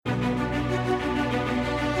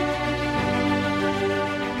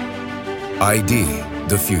ID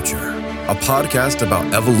the Future, a podcast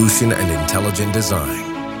about evolution and intelligent design.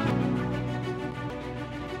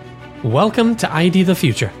 Welcome to ID the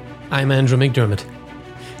Future. I'm Andrew McDermott.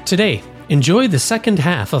 Today, enjoy the second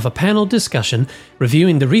half of a panel discussion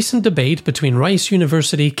reviewing the recent debate between Rice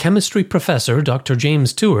University chemistry professor Dr.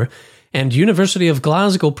 James Tour and University of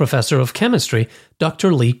Glasgow professor of chemistry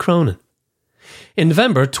Dr. Lee Cronin. In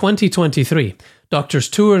November 2023, Drs.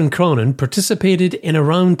 Tour and Cronin participated in a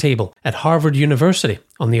roundtable at Harvard University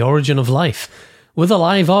on the origin of life, with a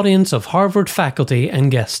live audience of Harvard faculty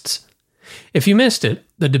and guests. If you missed it,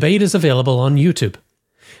 the debate is available on YouTube.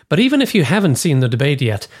 But even if you haven't seen the debate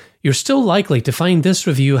yet, you're still likely to find this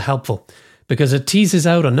review helpful, because it teases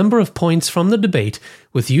out a number of points from the debate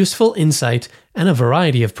with useful insight and a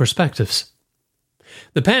variety of perspectives.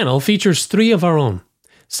 The panel features three of our own: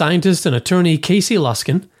 scientist and attorney Casey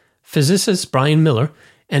Luskin, physicist Brian Miller,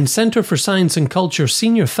 and Center for Science and Culture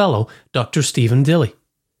Senior Fellow Dr. Stephen Dilley.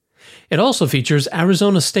 It also features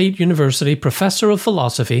Arizona State University Professor of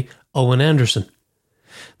Philosophy Owen Anderson.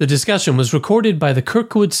 The discussion was recorded by the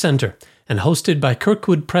Kirkwood Center and hosted by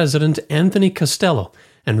Kirkwood President Anthony Costello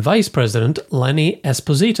and Vice President Lenny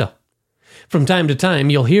Esposito. From time to time,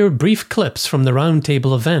 you'll hear brief clips from the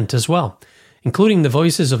roundtable event as well, including the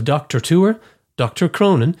voices of Dr. Tour, Dr.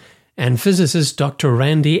 Cronin, and physicist Dr.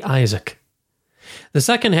 Randy Isaac. The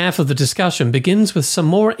second half of the discussion begins with some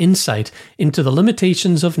more insight into the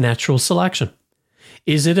limitations of natural selection.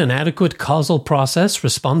 Is it an adequate causal process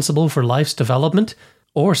responsible for life's development,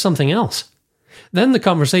 or something else? Then the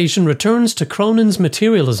conversation returns to Cronin's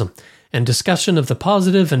materialism and discussion of the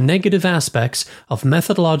positive and negative aspects of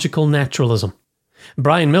methodological naturalism.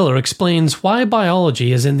 Brian Miller explains why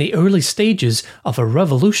biology is in the early stages of a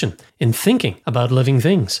revolution in thinking about living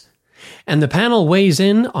things. And the panel weighs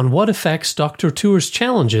in on what effects Dr. Tour's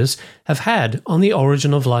challenges have had on the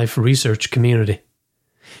origin of life research community.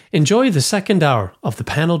 Enjoy the second hour of the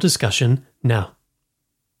panel discussion now.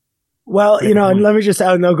 Well, and let me just,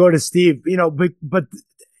 I'll now go to Steve, but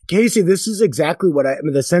Casey, this is exactly what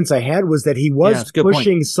the sense I had was that he was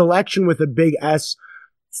pushing selection with a big S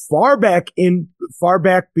far back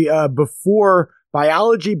before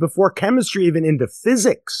biology, before chemistry, even into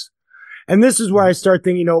physics. And this is where I start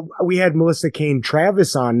thinking, we had Melissa Cain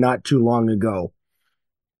Travis on not too long ago.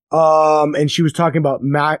 And she was talking about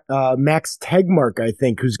Max Tegmark, I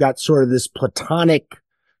think, who's got sort of this Platonic,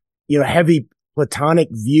 heavy Platonic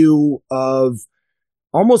view of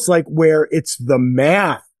almost like where it's the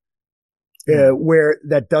math, where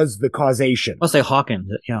that does the causation. Let's say Hawking.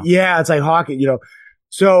 Yeah. Yeah. It's like Hawking,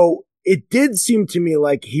 So it did seem to me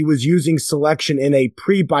like he was using selection in a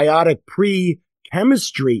prebiotic,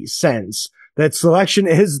 pre-chemistry sense, that selection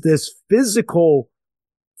is this physical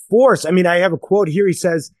force. I mean, I have a quote here. He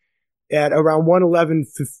says at around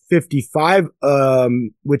 111:55,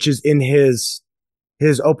 which is in his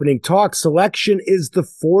opening talk, selection is the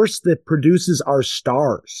force that produces our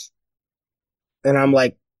stars. And I'm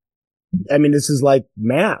like, this is like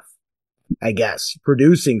math, I guess,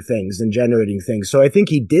 producing things and generating things. So I think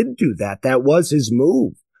he did do that. That was his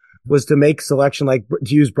move, was to make selection, like,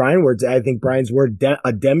 to use Brian words. I think Brian's word,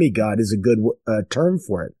 a demigod, is a good term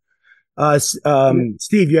for it.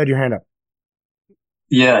 Steve, you had your hand up.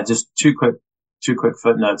 Yeah, just two quick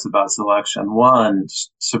footnotes about selection. One,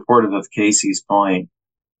 supportive of Casey's point.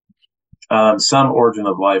 Some origin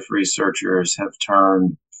of life researchers have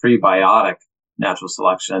termed prebiotic natural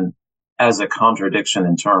selection as a contradiction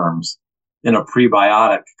in terms. In a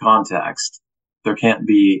prebiotic context, there can't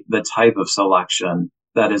be the type of selection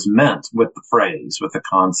that is meant with the phrase, with the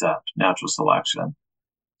concept, natural selection.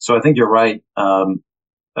 So I think you're right.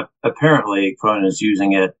 Apparently, Cronin is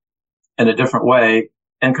using it in a different way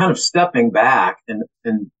and kind of stepping back and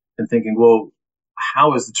thinking, well,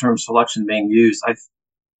 how is the term selection being used?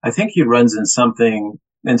 I think he runs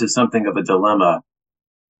into something of a dilemma,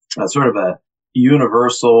 sort of a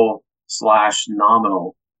universal /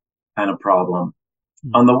 nominal kind of problem.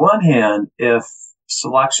 Mm-hmm. On the one hand, if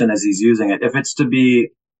selection, as he's using it, if it's to be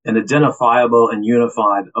an identifiable and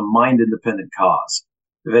unified, a mind-independent cause,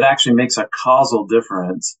 if it actually makes a causal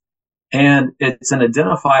difference, and it's an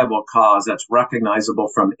identifiable cause that's recognizable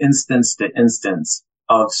from instance to instance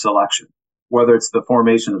of selection, whether it's the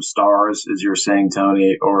formation of stars, as you're saying,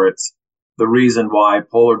 Tony, or it's the reason why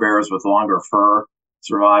polar bears with longer fur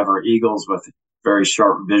survive, or eagles with very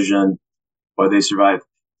sharp vision, why they survive.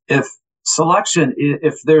 If selection,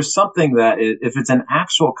 if there's something if it's an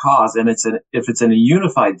actual cause and if it's in a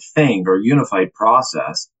unified thing or unified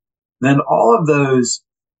process, then all of those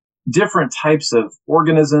different types of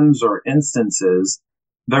organisms or instances,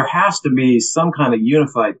 there has to be some kind of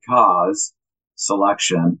unified cause,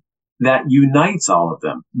 selection, that unites all of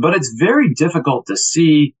them. But it's very difficult to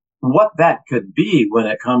see what that could be when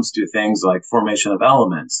it comes to things like formation of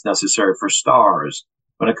elements necessary for stars,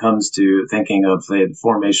 when it comes to thinking of the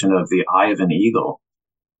formation of the eye of an eagle.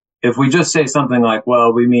 If we just say something like,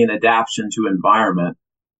 well, we mean adaptation to environment,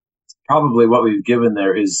 probably what we've given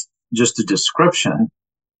there is just a description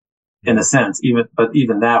in a sense, but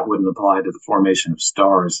even that wouldn't apply to the formation of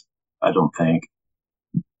stars, I don't think.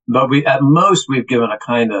 But at most, we've given a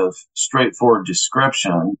kind of straightforward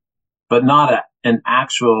description, but not an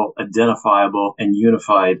actual identifiable and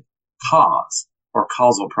unified cause or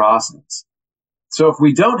causal process. So if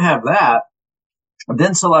we don't have that,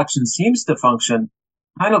 then selection seems to function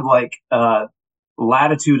kind of like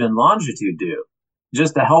latitude and longitude do.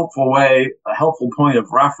 Just a helpful way, a helpful point of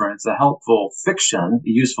reference, a helpful fiction, a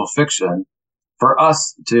useful fiction for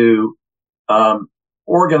us to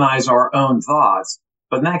organize our own thoughts.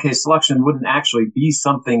 But in that case, selection wouldn't actually be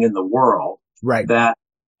something in the world that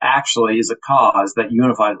actually is a cause that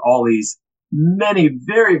unifies all these many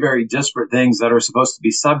very, very disparate things that are supposed to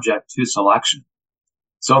be subject to selection.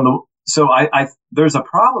 So there's a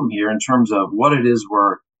problem here in terms of what it is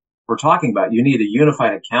we're talking about. You need a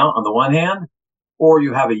unified account on the one hand, or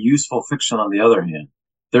you have a useful fiction on the other hand.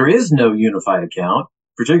 There is no unified account,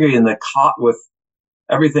 particularly with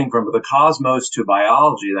everything from the cosmos to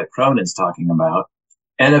biology that Cronin's talking about.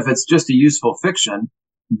 And if it's just a useful fiction,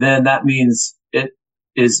 then that means it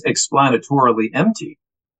is explanatorily empty.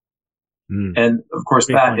 And of course,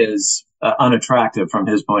 that is unattractive from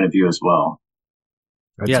his point of view as well.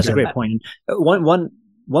 That's a great point. One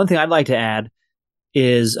thing I'd like to add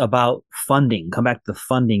is about funding. Come back to the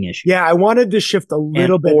funding issue. Yeah, I wanted to shift a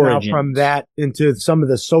little bit now from that into some of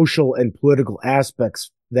the social and political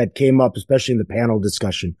aspects that came up, especially in the panel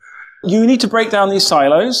discussion. You need to break down these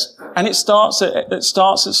silos, and it starts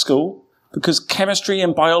at school, because chemistry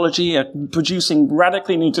and biology are producing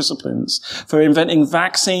radically new disciplines for inventing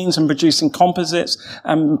vaccines and producing composites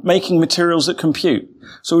and making materials that compute.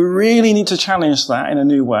 So we really need to challenge that in a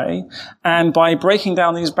new way. And by breaking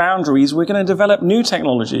down these boundaries, we're going to develop new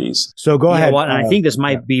technologies. So go ahead. And I think this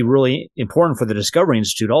might be really important for the Discovery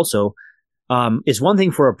Institute also. It's one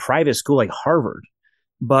thing for a private school like Harvard,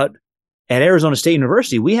 but at Arizona State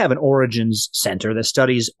University, we have an origins center that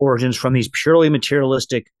studies origins from these purely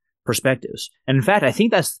materialistic perspectives. And in fact, I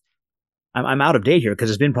think I'm out of date here because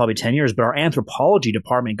it's been probably 10 years, but our anthropology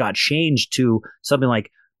department got changed to something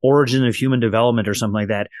like origin of human development or something like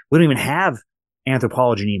that. We don't even have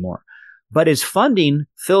anthropology anymore. But it's funding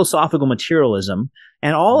philosophical materialism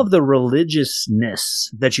and all of the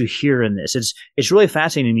religiousness that you hear in this. It's really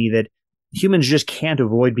fascinating to me that humans just can't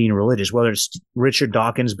avoid being religious, whether it's Richard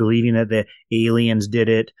Dawkins believing that the aliens did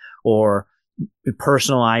it or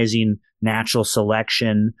personalizing natural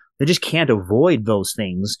selection. They just can't avoid those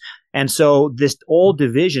things. And so this old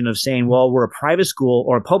division of saying, well, we're a private school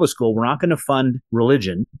or a public school, we're not going to fund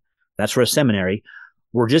religion. That's for a seminary.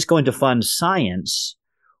 We're just going to fund science.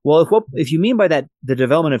 Well, if you mean by that the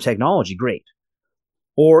development of technology, great.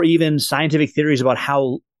 Or even scientific theories about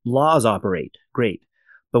how laws operate, great.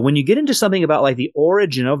 But when you get into something about like the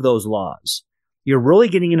origin of those laws, you're really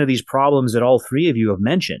getting into these problems that all three of you have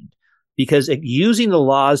mentioned, because using the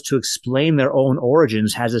laws to explain their own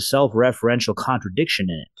origins has a self-referential contradiction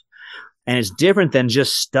in it. And it's different than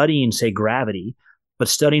just studying, say, gravity, but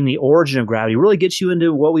studying the origin of gravity really gets you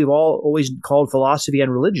into what we've all always called philosophy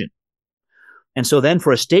and religion. And so then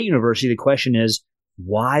for a state university, the question is,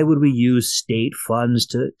 why would we use state funds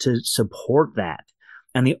to support that?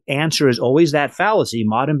 And the answer is always that fallacy,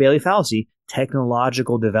 Maud Bailey fallacy,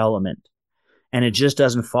 technological development. And it just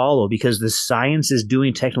doesn't follow because the sciences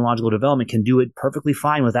doing technological development can do it perfectly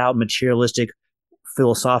fine without materialistic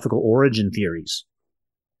philosophical origin theories.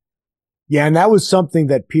 Yeah, and that was something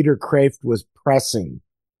that Peter Kraft was pressing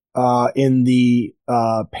in the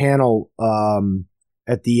panel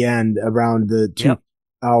at the end around the 2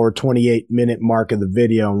 hour, 28-minute mark of the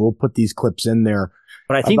video. And we'll put these clips in there.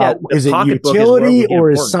 But I think that is it utility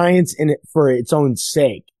or is science in it for its own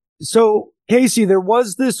sake? So, Casey, there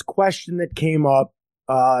was this question that came up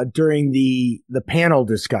during the panel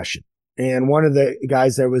discussion, and one of the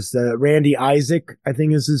guys there was Randy Isaac, I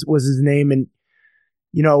think was his name, and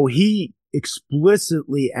he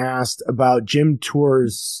explicitly asked about Jim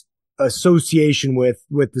Tour's association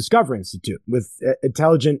with Discovery Institute, with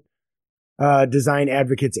Intelligent Design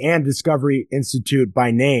Advocates and Discovery Institute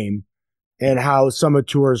by name, and how some of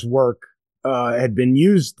Tour's work had been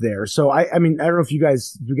used there. So I mean, I don't know if we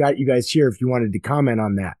got you guys here, if you wanted to comment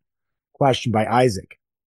on that question by Isaac.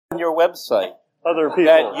 On your website, Other people.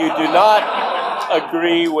 that you do not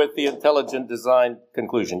agree with the intelligent design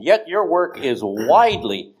conclusion. Yet your work is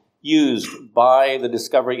widely used by the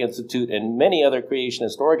Discovery Institute and many other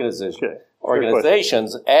creationist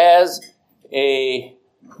organizations as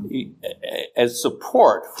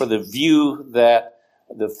support for the view that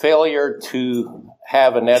the failure to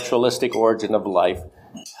have a naturalistic origin of life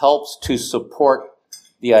helps to support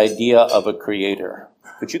the idea of a creator.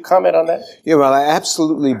 Could you comment on that? Yeah, well, I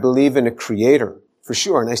absolutely believe in a creator, for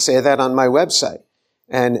sure. And I say that on my website.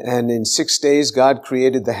 And in 6 days, God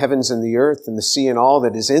created the heavens and the earth and the sea and all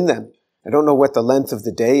that is in them. I don't know what the length of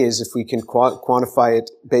the day is if we can quantify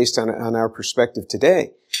it based on our perspective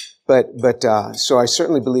today. So I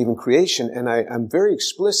certainly believe in creation, and I'm very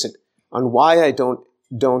explicit on why I don't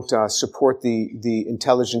support the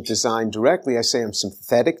intelligent design directly. I say I'm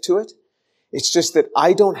sympathetic to it. It's just that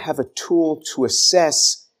I don't have a tool to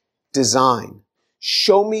assess design.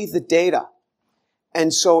 Show me the data.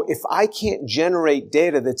 And so if I can't generate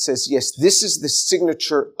data that says, yes, this is the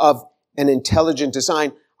signature of an intelligent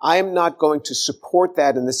design, I am not going to support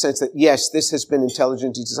that in the sense that, yes, this has been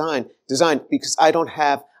intelligently designed because I don't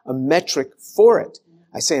have a metric for it.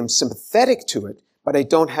 I say I'm sympathetic to it, but I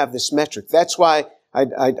don't have this metric. That's why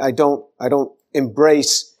I don't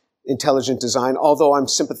embrace intelligent design, although I'm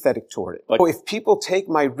sympathetic toward it. So if people take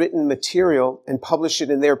my written material and publish it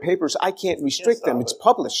in their papers, I can't restrict them. It's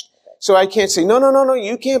published. So I can't say, no,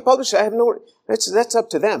 you can't publish it. I have no, that's up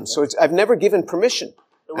to them. So I've never given permission,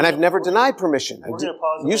 and I've never denied permission.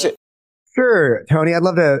 Use it. Sure, Tony. I'd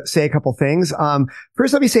love to say a couple things.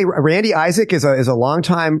 First, let me say Randy Isaac is a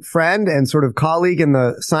longtime friend and sort of colleague in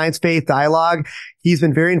the science faith dialogue. He's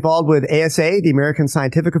been very involved with ASA, the American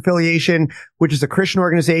Scientific Affiliation, which is a Christian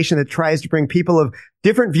organization that tries to bring people of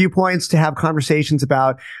different viewpoints to have conversations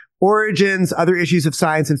about origins, other issues of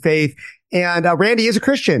science and faith. And Randy is a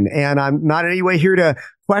Christian, and I'm not in any way here to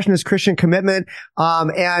question his Christian commitment.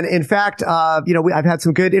 And in fact, I've had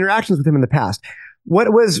some good interactions with him in the past.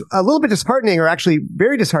 What was a little bit disheartening, or actually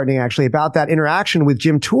very disheartening actually, about that interaction with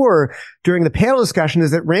Jim Tour during the panel discussion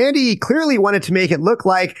is that Randy clearly wanted to make it look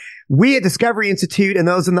like we at Discovery Institute and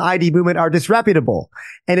those in the ID movement are disreputable.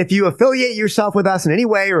 And if you affiliate yourself with us in any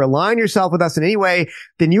way or align yourself with us in any way,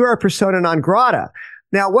 then you are persona non grata.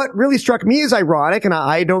 Now, what really struck me as ironic, and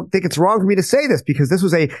I don't think it's wrong for me to say this because this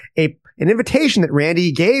was an invitation that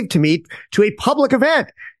Randy gave to me to a public event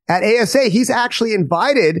at ASA. He's actually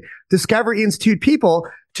invited Discovery Institute people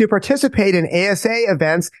to participate in ASA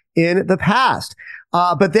events in the past.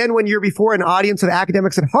 But then when you're before an audience of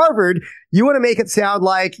academics at Harvard, you want to make it sound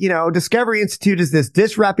like, Discovery Institute is this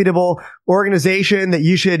disreputable organization that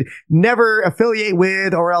you should never affiliate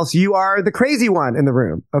with, or else you are the crazy one in the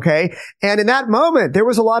room. Okay. And in that moment, there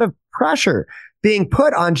was a lot of pressure being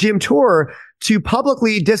put on Jim Tour to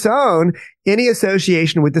publicly disown any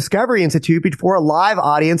association with Discovery Institute before a live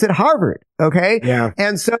audience at Harvard. Okay. Yeah.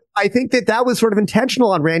 And so I think that was sort of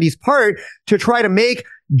intentional on Randy's part to try to make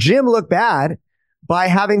Jim look bad by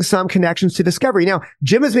having some connections to Discovery. Now,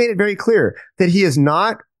 Jim has made it very clear that he is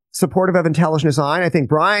not supportive of intelligent design. I think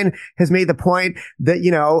Brian has made the point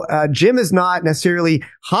that, Jim is not necessarily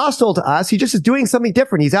hostile to us. He just is doing something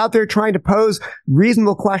different. He's out there trying to pose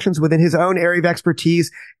reasonable questions within his own area of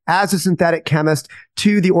expertise as a synthetic chemist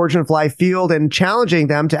to the origin of life field and challenging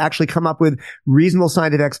them to actually come up with reasonable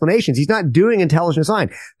scientific explanations. He's not doing intelligent design.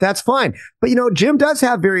 That's fine. But, Jim does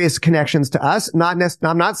have various connections to us.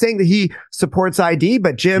 I'm not saying that he supports ID,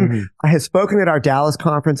 but Jim has spoken at our Dallas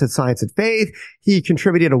conference at Science and Faith. He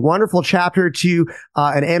contributed a wonderful chapter to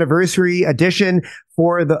an anniversary edition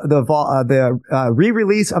for the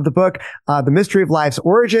re-release of the book, The Mystery of Life's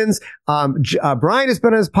Origins. Brian has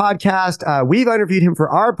been on his podcast. We've interviewed him for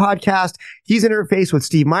our podcast. He's interfaced with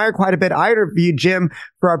Steve Meyer quite a bit. I interviewed Jim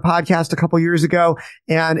for our podcast a couple years ago,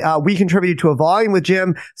 and we contributed to a volume with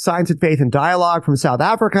Jim, Science and Faith and Dialogue from South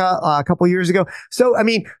Africa a couple years ago. So,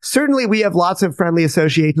 certainly we have lots of friendly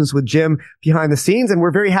associations with Jim behind the scenes, and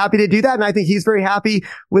we're very happy to do that. And I think he's very happy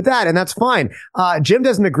with that, and that's fine. Jim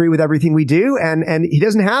doesn't agree with everything we do, and he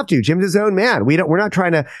doesn't have to. Jim's his own man. We're not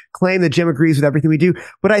trying to claim that Jim agrees with everything we do.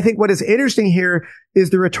 But I think what is interesting here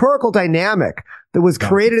is the rhetorical dynamic that was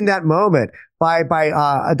created in that moment by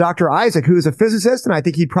Dr. Isaac, who is a physicist, and I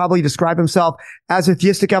think he'd probably describe himself as a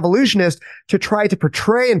theistic evolutionist, to try to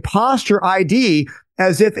portray and posture ID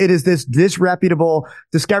as if it is this disreputable,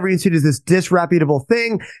 Discovery Institute is this disreputable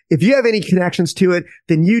thing. If you have any connections to it,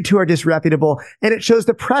 then you too are disreputable. And it shows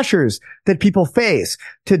the pressures that people face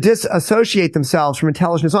to disassociate themselves from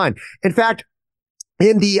intelligent design. In fact,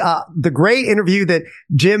 in the great interview that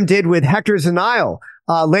Jim did with Hector Zanail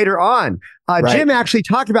later on. Right. Jim actually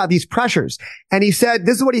talked about these pressures, and he said,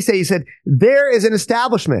 this is what he said. He said, there is an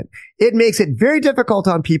establishment. It makes it very difficult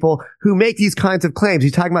on people who make these kinds of claims.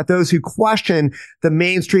 He's talking about those who question the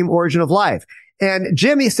mainstream origin of life. And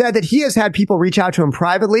Jimmy said that he has had people reach out to him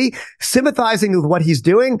privately, sympathizing with what he's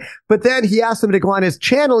doing. But then he asked them to go on his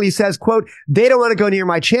channel. He says, quote, they don't want to go near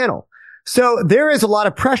my channel. So there is a lot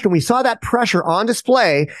of pressure. We saw that pressure on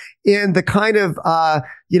display in the kind of,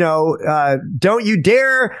 don't you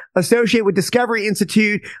dare associate with Discovery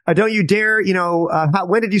Institute. Don't you dare,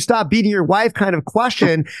 when did you stop beating your wife kind of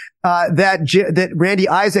question, that Randy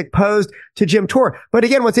Isaac posed to Jim Tor. But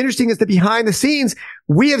again, what's interesting is that behind the scenes,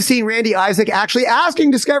 we have seen Randy Isaac actually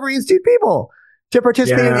asking Discovery Institute people to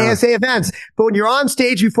participate in ASA events. But when you're on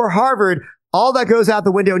stage before Harvard, all that goes out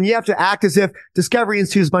the window, and you have to act as if Discovery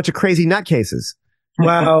Institute is a bunch of crazy nutcases.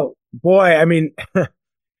 Well, boy, and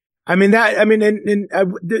I did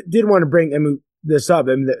want to bring this up.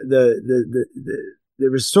 There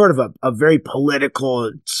was sort of a very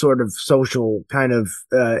political, sort of social kind of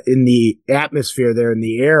in the atmosphere there in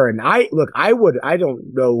the air. And I don't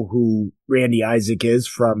know who Randy Isaac is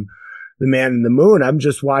from The Man in the Moon. I'm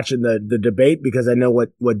just watching the debate because I know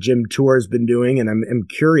what Jim Tor has been doing, and I'm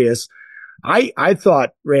curious. I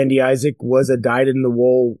thought Randy Isaac was a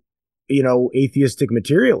dyed-in-the-wool, atheistic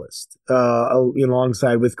materialist,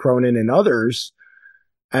 alongside with Cronin and others.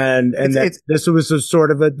 And this was a sort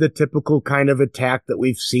of the typical kind of attack that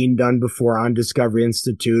we've seen done before on Discovery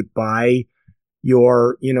Institute by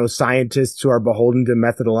your, scientists who are beholden to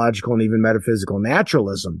methodological and even metaphysical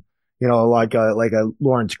naturalism, like a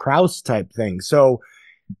Lawrence Krauss type thing. So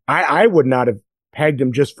I would not have pegged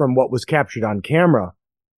him just from what was captured on camera,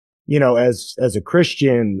 as a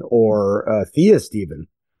Christian or a theist even.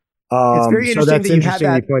 It's very interesting so that's that you interesting have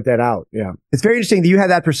that. You point that out. Yeah. It's very interesting that you have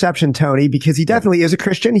that perception, Tony, because he definitely is a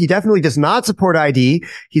Christian. He definitely does not support ID.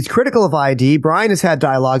 He's critical of ID. Brian has had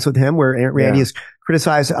dialogues with him where Randy has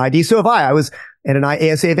criticized ID. So have I. I was at an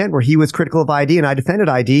ASA event where he was critical of ID and I defended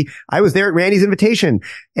ID. I was there at Randy's invitation.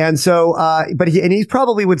 And so, but he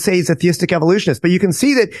probably would say he's a theistic evolutionist, but you can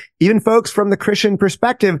see that even folks from the Christian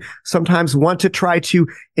perspective sometimes want to try to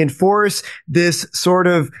enforce this sort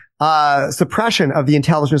of suppression of the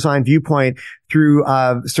intelligent design viewpoint through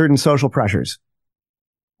certain social pressures.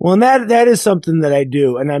 Well, and that is something that I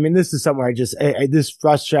do. And this is somewhere this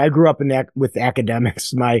frustrates. I grew up with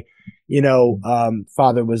academics. My,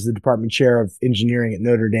 father was the department chair of engineering at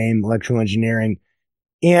Notre Dame, electrical engineering.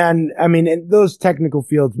 And in those technical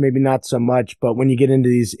fields, maybe not so much, but when you get into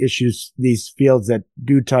these issues, these fields that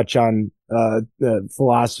do touch on, the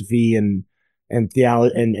philosophy and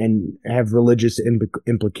theology and have religious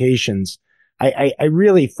implications, I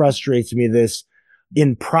really frustrates me this.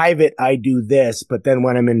 In private, I do this, but then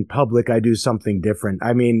when I'm in public, I do something different.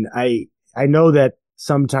 I know that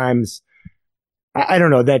sometimes, I don't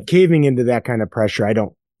know, that caving into that kind of pressure,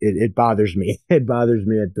 it bothers me. It bothers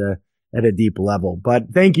me at a deep level.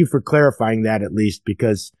 But thank you for clarifying that at least,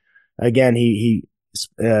 because again,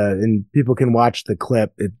 and people can watch the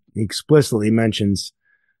clip. It explicitly mentions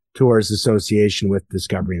Tor's association with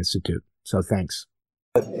Discovery Institute. So thanks.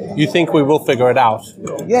 You think we will figure it out.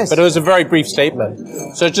 Yes. But it was a very brief statement.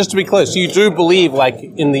 So just to be clear, so you do believe,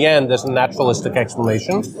 in the end, there's a naturalistic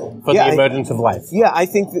explanation for the emergence of life? Yeah, I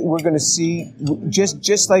think that we're going to see,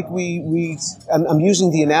 just like I'm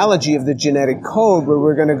using the analogy of the genetic code, where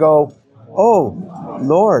we're going to go, oh,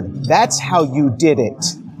 Lord, that's how you did it.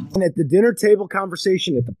 And at the dinner table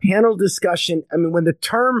conversation, at the panel discussion, when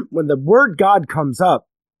the word God comes up,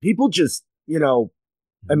 people just,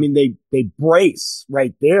 they brace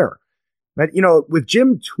right there. But, with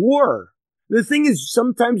Jim Tor, the thing is,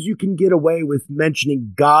 sometimes you can get away with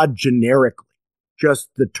mentioning God generically, just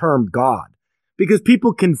the term God, because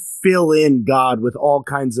people can fill in God with all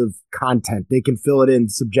kinds of content. They can fill it in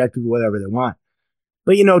subjectively, whatever they want.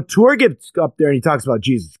 But, Tor gets up there and he talks about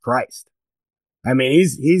Jesus Christ.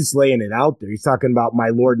 He's laying it out there. He's talking about my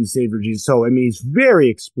Lord and Savior Jesus. So, he's very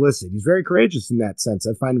explicit. He's very courageous in that sense.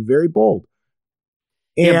 I find him very bold.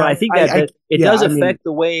 And but I think that it does affect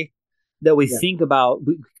the way that we think about,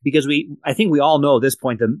 because I think we all know at this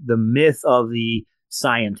point the myth of the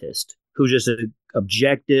scientist who's just an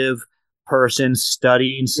objective person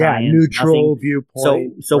studying science, neutral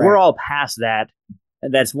viewpoint. So we're all past that.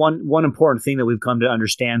 And that's one important thing that we've come to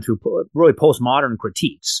understand through really postmodern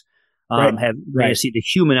critiques. Have made us see the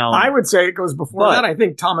human element. I would say it goes before that. I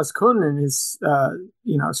think Thomas Kuhn and his,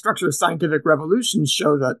 Structure of Scientific Revolution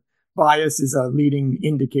show that bias is a leading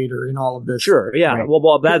indicator in all of this. Sure, yeah. Right.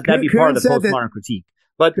 Well, that'd be part of the postmodern critique.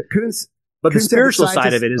 But the spiritual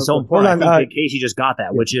side of it is so important. I think that Casey just got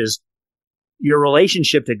that, which is, your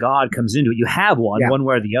relationship to God comes into it. You have one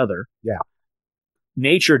way or the other. Yeah.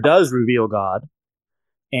 Nature does reveal God.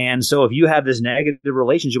 And so if you have this negative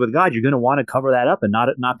relationship with God, you're going to want to cover that up and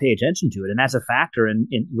not pay attention to it. And that's a factor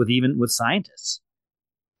even with scientists.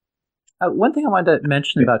 One thing I wanted to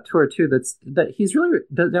mention about Tour too, that he's really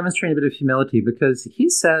demonstrating a bit of humility, because he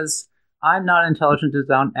says, I'm not an intelligent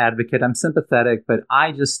design advocate. I'm sympathetic, but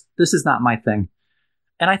this is not my thing.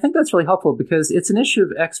 And I think that's really helpful, because it's an issue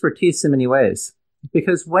of expertise in many ways.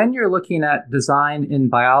 Because when you're looking at design in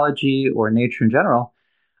biology or nature in general,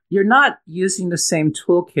 you're not using the same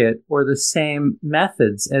toolkit or the same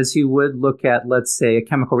methods as you would look at, let's say, a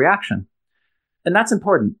chemical reaction. And that's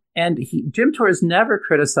important. And Jim Tour has never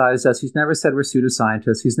criticized us. He's never said we're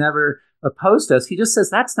pseudoscientists. He's never opposed us. He just says,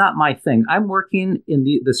 that's not my thing. I'm working in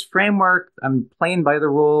this framework. I'm playing by the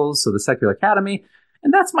rules of the Secular Academy.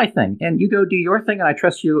 And that's my thing. And you go do your thing, and I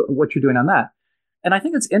trust you what you're doing on that. And I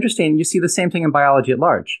think it's interesting. You see the same thing in biology at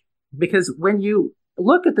large. Because when you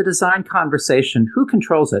look at the design conversation, who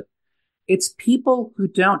controls it? It's people who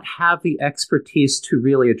don't have the expertise to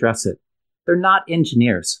really address it. They're not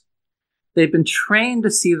engineers. They've been trained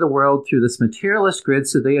to see the world through this materialist grid,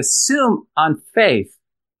 so they assume on faith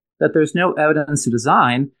that there's no evidence of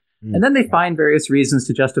design, and then they find various reasons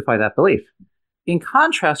to justify that belief. In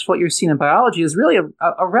contrast, what you're seeing in biology is really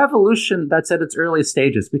a revolution that's at its earliest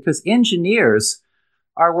stages, because engineers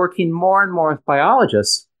are working more and more with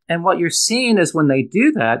biologists. And what you're seeing is when they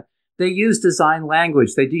do that, they use design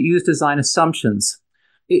language. They do use design assumptions.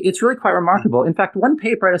 It's really quite remarkable. In fact, one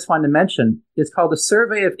paper I just wanted to mention is called A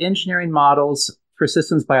Survey of Engineering Models for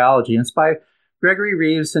Systems Biology. And it's by Gregory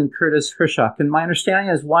Reeves and Curtis Hirschach. And my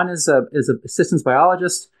understanding is one is a systems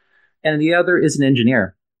biologist and the other is an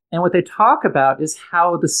engineer. And what they talk about is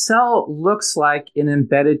how the cell looks like an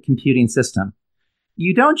embedded computing system.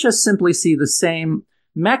 You don't just simply see the same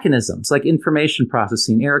mechanisms like information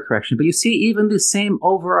processing, error correction, but you see even the same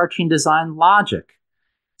overarching design logic.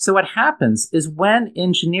 So what happens is when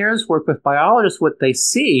engineers work with biologists, what they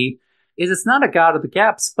see is it's not a God of the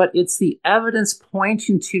gaps, but it's the evidence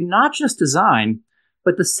pointing to not just design,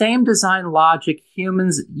 but the same design logic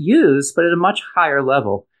humans use, but at a much higher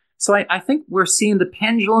level. So I think we're seeing the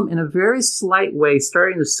pendulum in a very slight way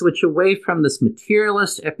starting to switch away from this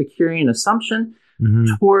materialist Epicurean assumption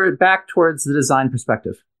back towards the design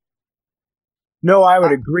perspective. No, I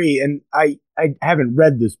would agree. And I haven't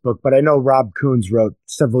read this book, but I know Rob Coons wrote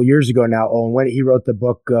several years ago now. When he wrote the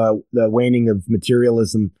book, The Waning of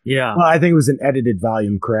Materialism. Yeah. Well, I think it was an edited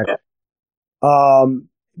volume, correct? Yeah.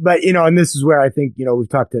 But, and this is where I think, we've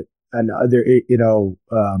talked to another,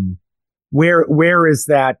 where is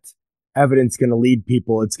that evidence going to lead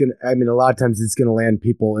people? A lot of times it's going to land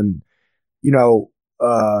people in,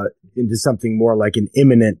 into something more like an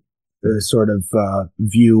imminent sort of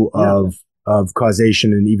view of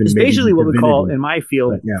causation and even it's basically what we call in my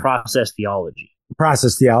field process theology.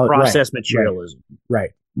 Process materialism.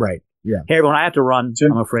 Right. Yeah. Hey everyone, I have to run.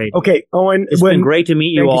 I'm afraid. Okay, Owen. It's been great to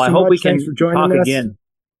meet you all. I hope we can talk again.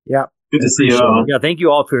 Yeah. Good to see you, Owen. Yeah, thank you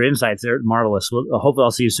all for your insights. They're marvelous. Hopefully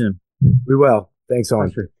I'll see you soon. We will. Thanks,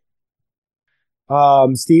 Owen.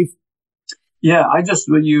 Steve? Yeah,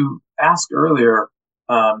 when you asked earlier,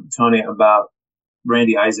 Tony, about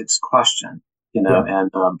Randy Isaac's question,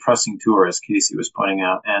 and pressing tour, as Casey was pointing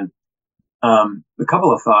out. And a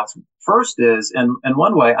couple of thoughts. First is, and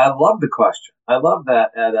one way, I love the question. I love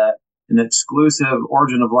that at an exclusive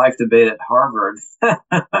origin of life debate at Harvard.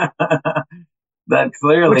 That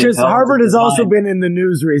clearly, which is Harvard has also been in the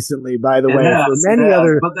news recently, by the way, for many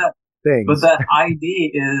other things. But that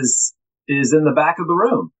ID is in the back of the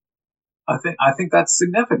room. I think that's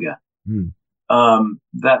significant.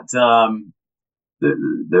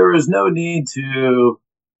 There is no need to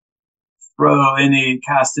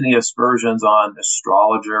cast any aspersions on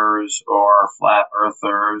astrologers or flat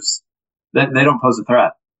earthers. They don't pose a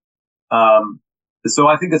threat. So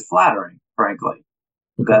I think it's flattering, frankly,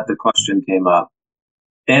 that the question came up.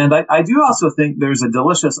 And I do also think there's a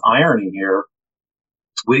delicious irony here.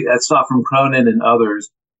 I saw from Cronin and others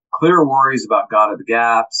clear worries about God of the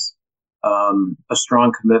gaps, a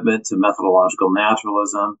strong commitment to methodological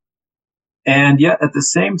naturalism. And yet at the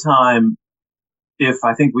same time, if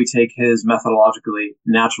I think we take his methodologically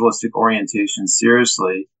naturalistic orientation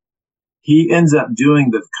seriously, he ends up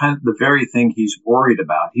doing the very thing he's worried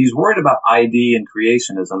about. He's worried about ID and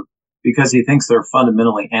creationism because he thinks they're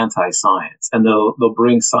fundamentally anti-science, and they'll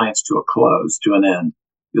bring science to a close, to an end.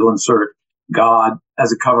 You'll insert God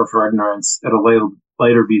as a cover for ignorance. It'll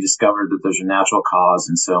later be discovered that there's a natural cause,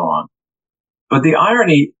 and so on. But the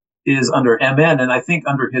irony is under MN, and I think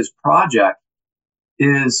under his project,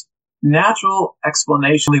 is natural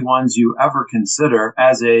explanation, the ones you ever consider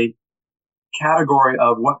as a category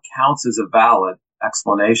of what counts as a valid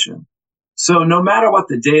explanation. So no matter what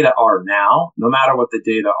the data are now, no matter what the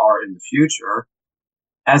data are in the future,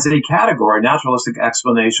 as a category, naturalistic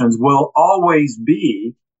explanations will always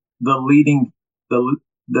be the leading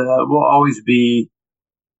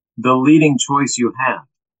choice you have.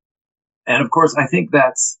 And of course, I think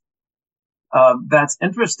that's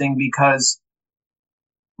interesting because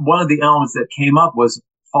one of the elements that came up was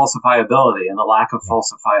falsifiability and the lack of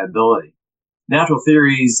falsifiability. Natural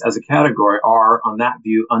theories as a category are, on that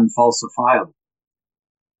view, unfalsifiable.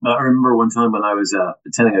 I remember one time when I was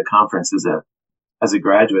attending a conference as a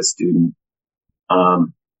graduate student,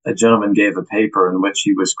 a gentleman gave a paper in which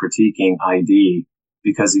he was critiquing ID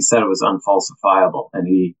because he said it was unfalsifiable, and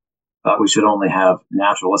he thought we should only have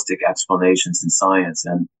naturalistic explanations in science.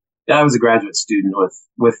 And I was a graduate student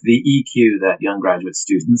with the EQ that young graduate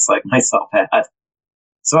students like myself had.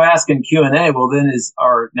 So I asked in Q&A, well, then is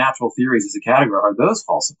our natural theories as a category, are those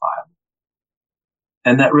falsifiable?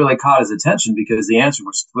 And that really caught his attention because the answer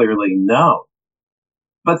was clearly no.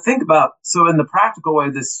 But think about, so in the practical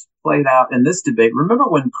way this played out in this debate, remember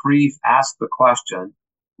when Kreef asked the question,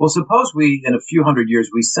 well, suppose we, in a few hundred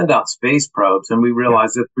years, we send out space probes and we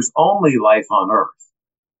realize that there's only life on Earth.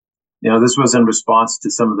 This was in response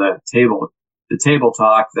to some of the table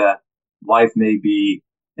talk that life may be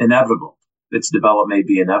inevitable. Its development may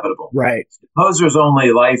be inevitable. Right. Suppose there's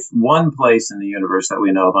only life one place in the universe that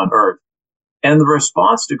we know of on Earth. And the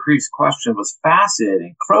response to Kreef's question was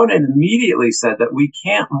fascinating. Cronin immediately said that we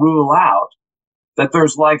can't rule out that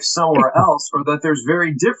there's life somewhere else or that there's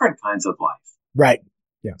very different kinds of life. Right.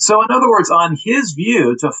 Yeah. So in other words, on his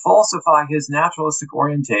view, to falsify his naturalistic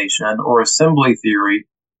orientation or assembly theory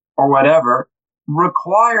or whatever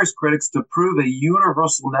requires critics to prove a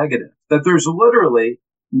universal negative, that there's literally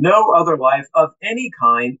no other life of any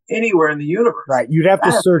kind anywhere in the universe. Right. You'd have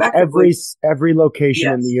to search every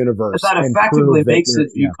location in the universe. But that effectively makes it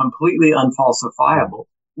completely unfalsifiable,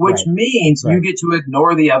 which means you get to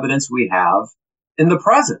ignore the evidence we have in the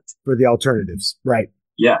present. For the alternatives. Right.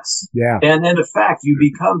 Yes. Yeah. And in effect, you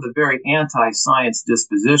become the very anti-science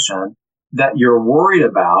disposition that you're worried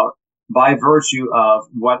about by virtue of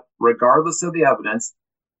what, regardless of the evidence,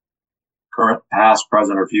 current, past,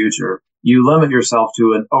 present, or future, you limit yourself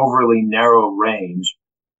to an overly narrow range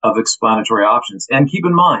of explanatory options. And keep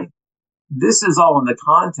in mind, this is all in the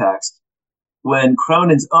context when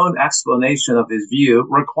Cronin's own explanation of his view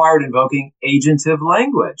required invoking agentive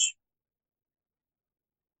language.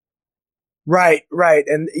 Right.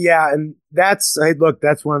 And that's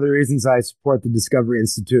one of the reasons I support the Discovery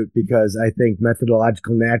Institute, because I think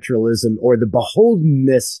methodological naturalism, or the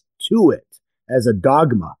beholdenness to it as a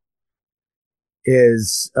dogma,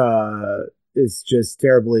 is just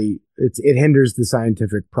terribly, it hinders the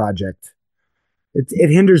scientific project. It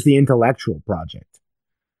hinders the intellectual project,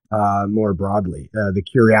 more broadly, the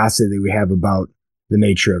curiosity we have about the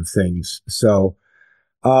nature of things. So,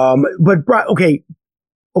 okay,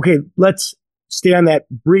 let's stay on that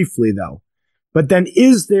briefly though. But then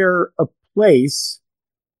is there a place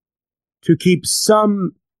to keep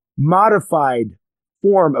some modified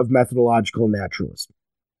form of methodological naturalism?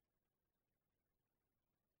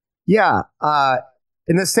 Yeah,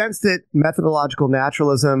 in the sense that methodological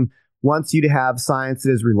naturalism wants you to have science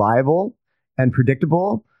that is reliable and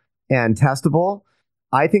predictable and testable.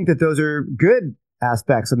 I think that those are good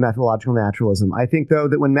aspects of methodological naturalism. I think, though,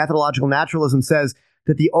 that when methodological naturalism says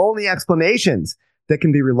that the only explanations that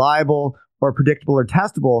can be reliable or predictable or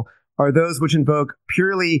testable are those which invoke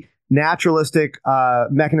purely naturalistic,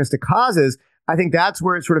 mechanistic causes, I think that's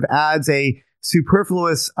where it sort of adds a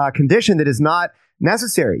superfluous condition that is not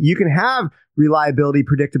necessary. You can have reliability,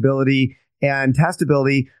 predictability, and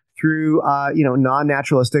testability through,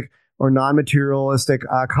 non-naturalistic or non-materialistic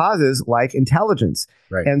causes like intelligence.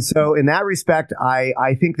 Right. And so in that respect,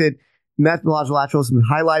 I think that methodological naturalism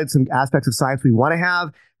highlighted some aspects of science we want to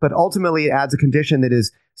have, but ultimately it adds a condition that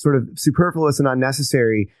is sort of superfluous and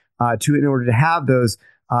unnecessary in order to have those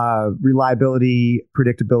reliability,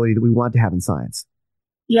 predictability that we want to have in science.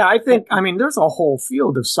 Yeah, I mean, there's a whole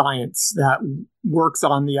field of science that works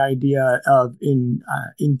on the idea of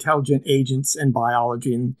intelligent agents in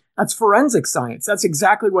biology, and that's forensic science. That's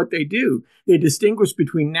exactly what they do. They distinguish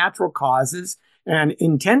between natural causes and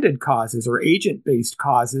intended causes or agent-based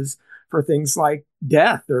causes for things like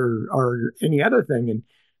death or any other thing.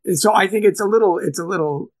 And so I think it's a little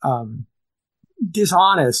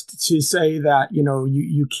dishonest to say that,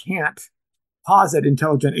 you can't posit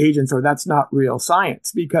intelligent agents or that's not real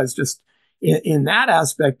science, because just in that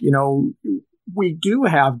aspect, we do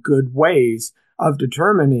have good ways of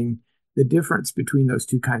determining the difference between those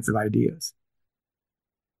two kinds of ideas.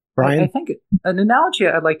 Brian? I think an analogy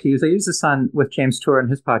I'd like to use, I use this with James Tour in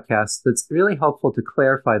his podcast, that's really helpful to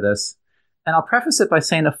clarify this. And I'll preface it by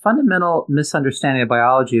saying a fundamental misunderstanding of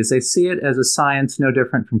biology is they see it as a science no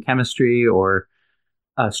different from chemistry or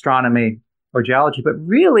astronomy or geology. But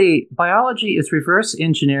really, biology is reverse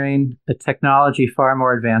engineering a technology far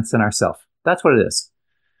more advanced than ourselves. That's what it is.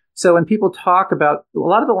 So when people talk about, a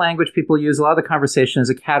lot of the language people use, a lot of the conversation is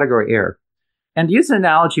a category error. And to use an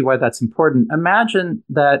analogy why that's important, imagine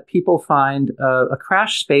that people find a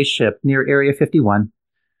crashed spaceship near Area 51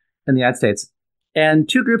 in the United States. And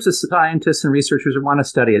two groups of scientists and researchers want to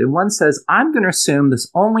study it. And one says, I'm going to assume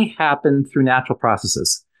this only happened through natural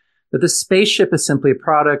processes, that the spaceship is simply a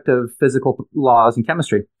product of physical laws and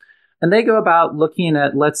chemistry. And they go about looking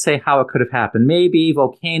at, let's say, how it could have happened. Maybe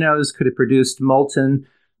volcanoes could have produced molten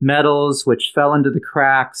metals, which fell into the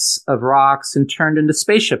cracks of rocks and turned into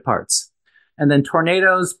spaceship parts. And then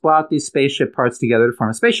tornadoes brought these spaceship parts together to form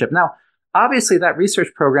a spaceship. Now, obviously, that research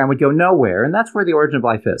program would go nowhere, and that's where the origin of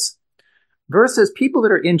life is. Versus people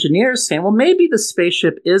that are engineers saying, well, maybe the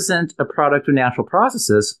spaceship isn't a product of natural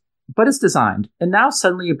processes, but it's designed. And now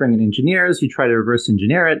suddenly you bring in engineers, you try to reverse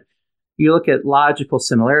engineer it, you look at logical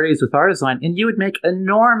similarities with our design, and you would make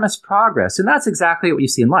enormous progress. And that's exactly what you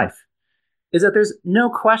see in life, is that there's no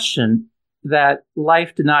question that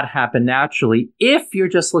life did not happen naturally if you're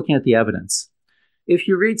just looking at the evidence. If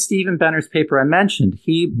you read Stephen Benner's paper I mentioned,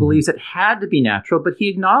 he believes it had to be natural, but he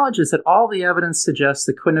acknowledges that all the evidence suggests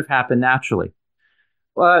it couldn't have happened naturally.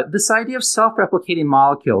 This idea of self-replicating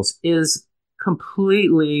molecules is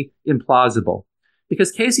completely implausible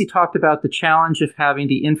because Casey talked about the challenge of having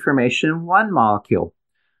the information in one molecule.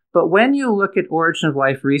 But when you look at origin of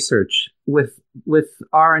life research with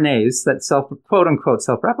RNAs that quote unquote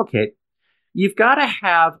self-replicate, you've got to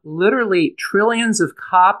have literally trillions of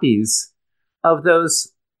copies of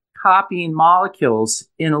those copying molecules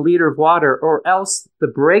in a liter of water, or else the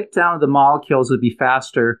breakdown of the molecules would be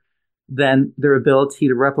faster than their ability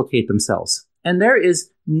to replicate themselves. And there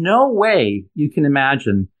is no way you can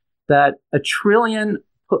imagine that a trillion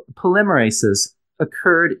polymerases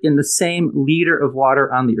occurred in the same liter of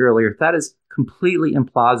water on the early Earth. That is completely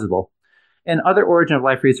implausible. And other origin of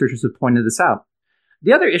life researchers have pointed this out.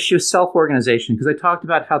 The other issue is self-organization, because I talked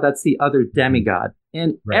about how that's the other demigod.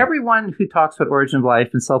 And everyone who talks about origin of life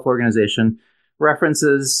and self-organization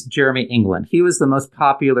references Jeremy England. He was the most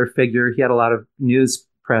popular figure. He had a lot of news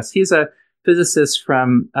press. He's a physicist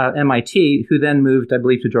from MIT who then moved, I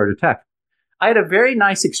believe, to Georgia Tech. I had a very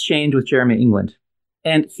nice exchange with Jeremy England,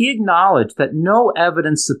 and he acknowledged that no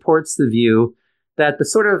evidence supports the view that the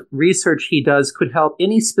sort of research he does could help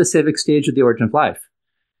any specific stage of the origin of life.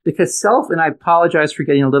 Because and I apologize for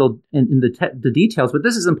getting a little in the details, but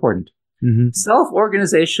this is important.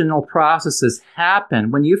 Self-organizational processes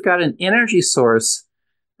happen when you've got an energy source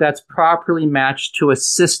that's properly matched to a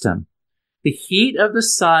system. The heat of the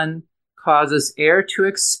sun causes air to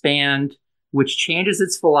expand, which changes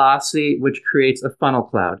its velocity, which creates a funnel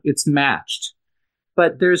cloud. It's matched.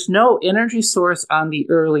 But there's no energy source on the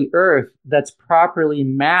early Earth that's properly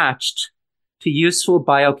matched to useful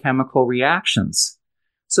biochemical reactions.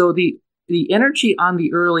 So the energy on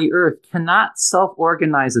the early Earth cannot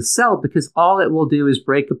self-organize a cell because all it will do is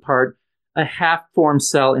break apart a half-formed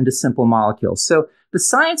cell into simple molecules. So the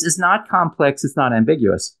science is not complex, it's not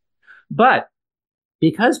ambiguous. But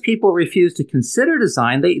because people refuse to consider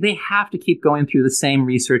design, they have to keep going through the same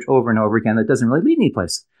research over and over again that doesn't really lead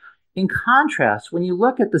anyplace. In contrast, when you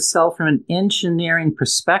look at the cell from an engineering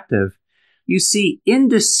perspective, you see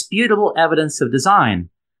indisputable evidence of design.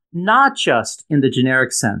 Not just in the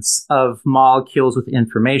generic sense of molecules with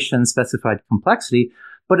information, specified complexity,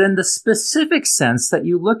 but in the specific sense that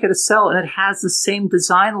you look at a cell and it has the same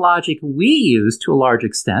design logic we use to a large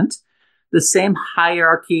extent, the same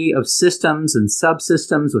hierarchy of systems and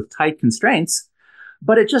subsystems with tight constraints,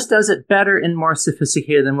 but it just does it better and more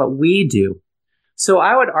sophisticated than what we do. So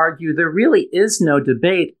I would argue there really is no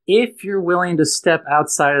debate if you're willing to step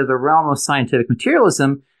outside of the realm of scientific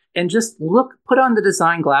materialism and just put on the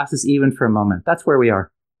design glasses even for a moment. That's where we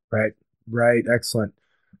are. Right. Excellent.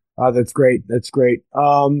 That's great.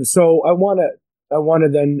 So I want to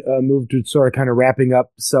then move to sort of kind of wrapping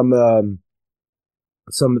up some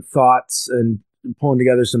thoughts and pulling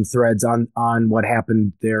together some threads on what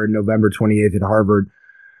happened there November 28th at Harvard.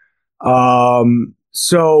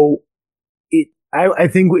 So I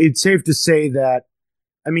think it's safe to say that,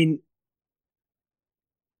 I mean,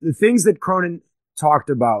 the things that Cronin talked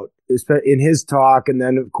about in his talk, and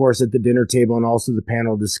then of course at the dinner table and also the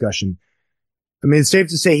panel discussion. I mean, it's safe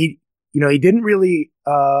to say he didn't really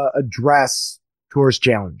address Tour's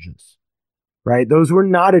challenges. right? Those were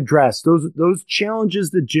not addressed. Those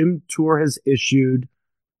challenges that Jim Tour has issued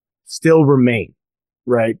still remain,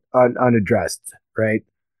 right? Unaddressed, right?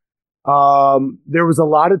 There was a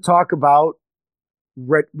lot of talk about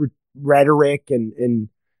rhetoric and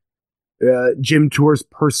Jim Tour's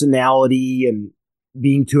personality and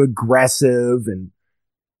being too aggressive and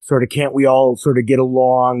sort of can't we all sort of get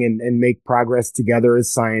along and make progress together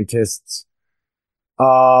as scientists.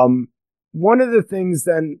 One of the things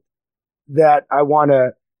then that I want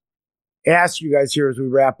to ask you guys here as we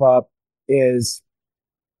wrap up is,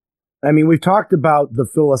 I mean, we've talked about the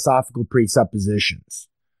philosophical presuppositions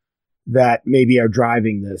that maybe are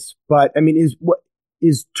driving this, but I mean,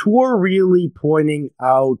 is Tour really pointing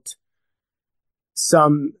out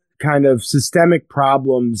some kind of systemic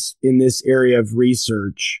problems in this area of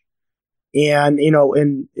research? And,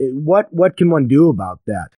 and what can one do about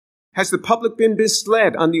that? Has the public been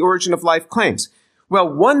misled on the origin of life claims? Well,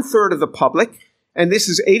 1/3 of the public, and this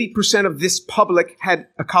is 80% of this public, had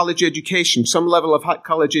a college education, some level of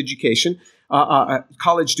college education, a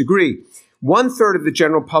college degree. 1/3 of the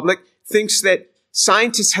general public thinks that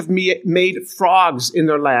scientists have made frogs in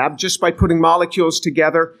their lab just by putting molecules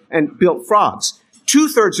together and built frogs.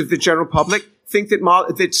 2/3 of the general public think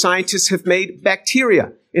that scientists have made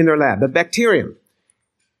bacteria in their lab, a bacterium.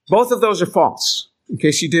 Both of those are false, in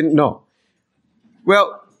case you didn't know.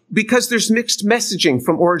 Well, because there's mixed messaging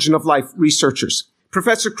from origin of life researchers.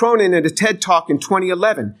 Professor Cronin at a TED Talk in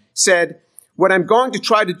 2011 said, "What I'm going to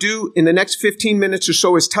try to do in the next 15 minutes or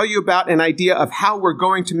so is tell you about an idea of how we're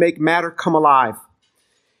going to make matter come alive."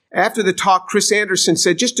 After the talk, Chris Anderson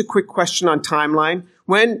said, "Just a quick question on timeline.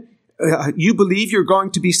 When you believe you're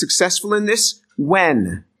going to be successful in this?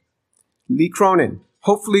 When?" Lee Cronin,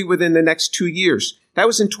 "Hopefully within the next 2 years." That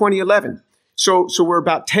was in 2011. So we're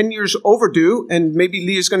about 10 years overdue, and maybe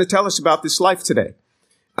Lee is going to tell us about this life today.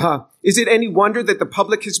 Is it any wonder that the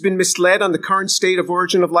public has been misled on the current state of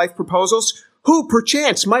origin of life proposals? Who,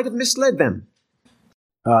 perchance, might have misled them?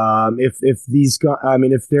 If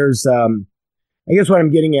there's, I guess what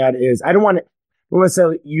I'm getting at is, I don't want to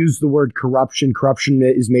necessarily use the word corruption. Corruption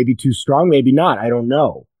is maybe too strong, maybe not. I don't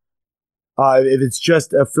know. If it's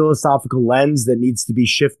just a philosophical lens that needs to be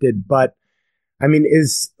shifted, but I mean,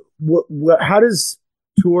 how does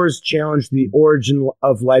Tours challenge the origin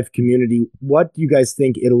of life community? What do you guys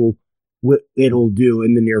think it'll do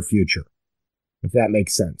in the near future, if that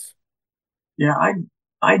makes sense? Yeah,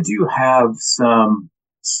 I do have some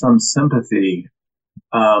sympathy,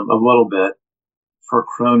 a little bit, for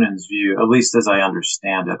Cronin's view, at least as I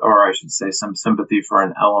understand it, or I should say some sympathy for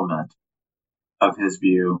an element of his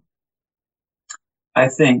view. I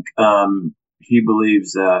think he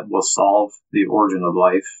believes that we'll solve the origin of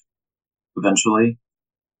life eventually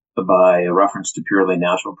by a reference to purely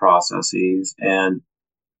natural processes, and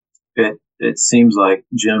it seems like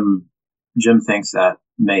Jim thinks that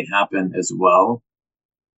may happen as well.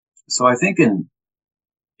 So I think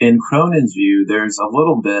in Cronin's view, there's a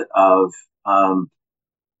little bit of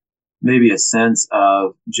maybe a sense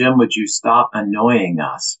of, Jim, would you stop annoying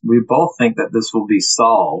us? We both think that this will be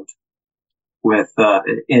solved with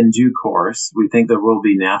in due course. We think there will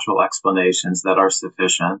be natural explanations that are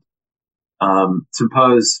sufficient.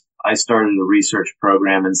 Suppose I started a research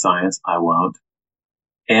program in science. I won't.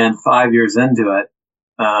 And 5 years into it,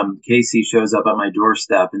 Casey shows up at my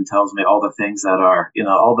doorstep and tells me all the things that are,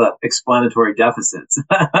 all the explanatory deficits.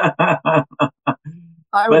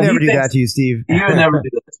 I would never do that to you, Steve. You would never do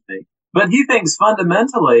that to me. But he thinks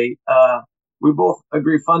fundamentally, we both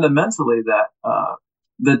agree fundamentally that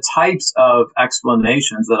the types of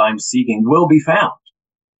explanations that I'm seeking will be found.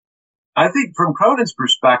 I think from Cronin's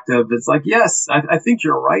perspective, it's like, yes, I think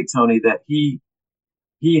you're right, Tony, that he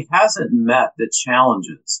hasn't met the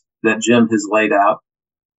challenges that Jim has laid out.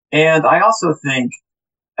 And I also think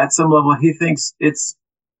at some level, he thinks it's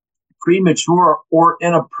premature or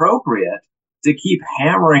inappropriate to keep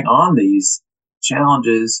hammering on these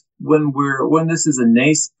challenges when this is a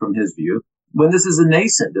nascent, from his view, when this is a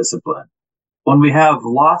nascent discipline, when we have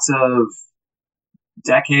lots of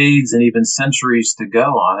decades and even centuries to go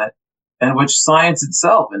on it, and which science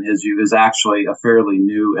itself, in his view, is actually a fairly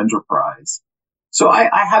new enterprise. So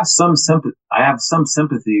I have some sympathy. I have some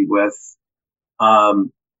sympathy with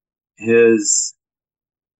his.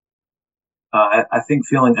 I think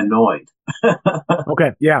feeling annoyed.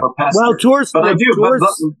 Okay, yeah. Well, Tours, but I do. But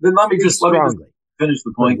then let me just finish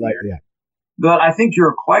the point here. Yeah. But I think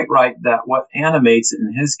you're quite right that what animates it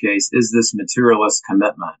in his case is this materialist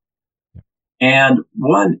commitment. And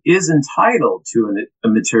one is entitled to a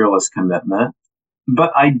materialist commitment.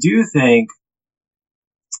 But I do think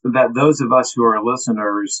that those of us who are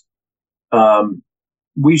listeners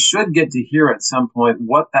we should get to hear at some point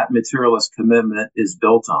what that materialist commitment is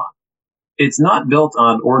built on. It's not built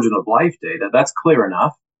on origin of life data. That's clear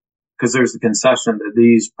enough because there's the concession that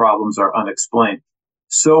these problems are unexplained.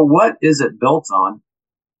 So what is it built on?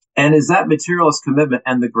 And is that materialist commitment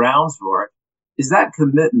and the grounds for it, is that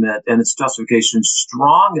commitment and its justification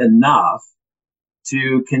strong enough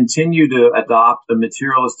to continue to adopt a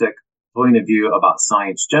materialistic point of view about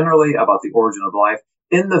science generally, about the origin of life,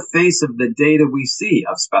 in the face of the data we see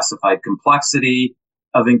of specified complexity,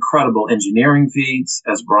 of incredible engineering feats,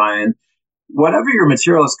 as Brian, whatever your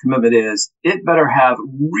materialist commitment is, it better have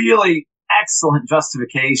really excellent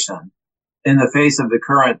justification in the face of the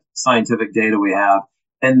current scientific data we have.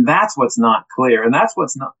 And that's what's not clear. And that's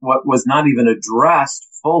what was not even addressed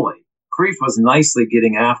fully. Kreeft was nicely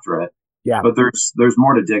getting after it. Yeah. But there's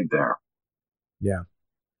more to dig there. Yeah.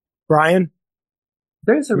 Brian?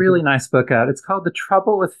 There's a really nice book out. It's called The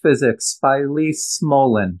Trouble with Physics by Lee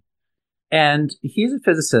Smolin. And he's a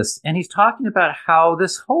physicist, and he's talking about how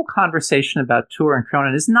this whole conversation about Tuor and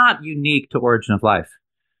Cronin is not unique to Origin of Life.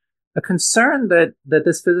 A concern that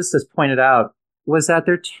this physicist pointed out was that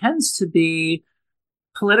there tends to be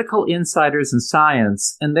political insiders in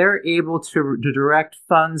science, and they're able to direct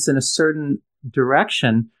funds in a certain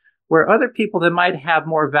direction where other people that might have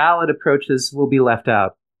more valid approaches will be left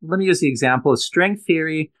out. Let me use the example of string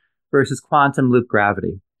theory versus quantum loop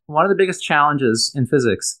gravity. One of the biggest challenges in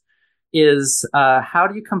physics is how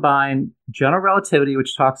do you combine general relativity,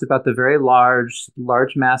 which talks about the very large,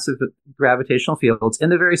 massive gravitational fields,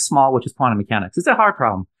 and the very small, which is quantum mechanics. It's a hard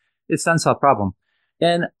problem. It's an unsolved problem.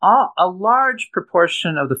 And a large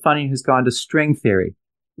proportion of the funding has gone to string theory,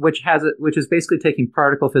 which is basically taking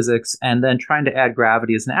particle physics and then trying to add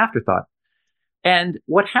gravity as an afterthought. And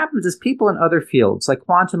what happens is people in other fields, like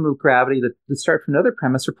quantum loop gravity, that start from another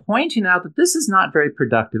premise, are pointing out that this is not very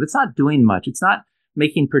productive. It's not doing much. It's not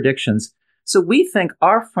making predictions. So we think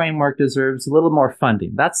our framework deserves a little more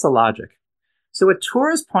funding. That's the logic. So what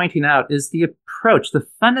Tuor is pointing out is the approach, the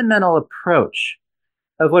fundamental approach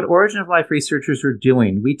of what Origin of Life researchers are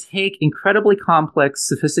doing. We take incredibly complex,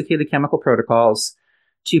 sophisticated chemical protocols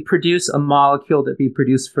to produce a molecule that we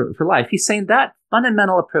produce for life. He's saying that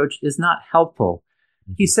fundamental approach is not helpful.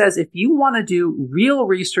 He says if you want to do real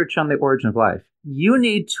research on the origin of life, you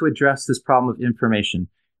need to address this problem of information.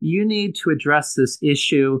 You need to address this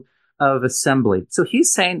issue of assembly. So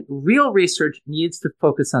he's saying real research needs to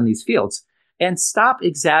focus on these fields and stop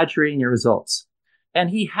exaggerating your results.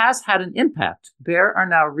 And he has had an impact. There are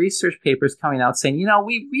now research papers coming out saying,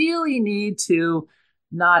 we really need to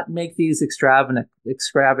not make these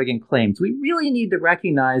extravagant claims. We really need to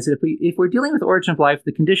recognize that if we're dealing with origin of life,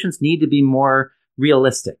 the conditions need to be more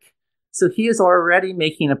realistic. So he is already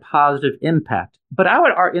making a positive impact. But I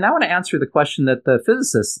want to answer the question that the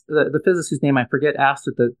physicist whose name I forget, asked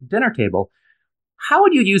at the dinner table. How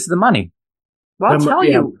would you use the money? Well, I'll tell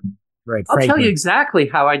you. Right, I'll tell you exactly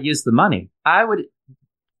how I'd use the money. I would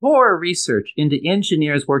pour research into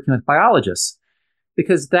engineers working with biologists,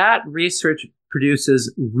 because that research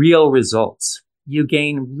produces real results. You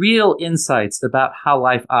gain real insights about how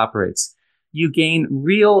life operates. You gain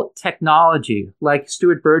real technology, like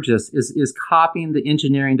Stuart Burgess is copying the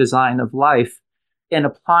engineering design of life and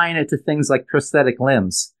applying it to things like prosthetic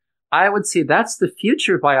limbs. I would say that's the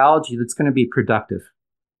future of biology that's going to be productive.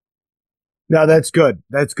 No, that's good.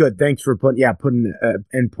 That's good. Thanks for putting an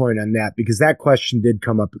end point on that, because that question did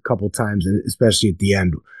come up a couple times, and especially at the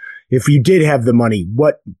end. If you did have the money,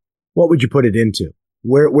 what would you put it into?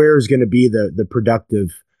 Where is going to be the productive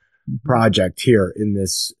project here in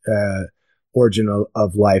this origin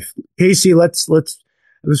of life? Casey, let's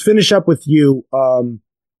finish up with you.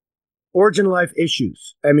 Origin of life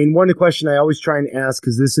issues. I mean, one question I always try and ask,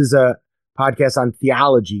 because this is a podcast on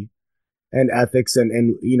theology and ethics,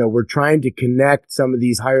 and we're trying to connect some of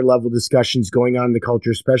these higher level discussions going on in the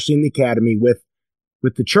culture, especially in the academy, with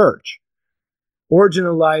the church. Origin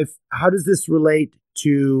of life, how does this relate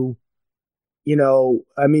to,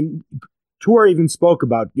 Tuor even spoke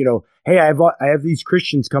about, hey, I have these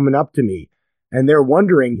Christians coming up to me, and they're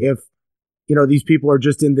wondering if, these people are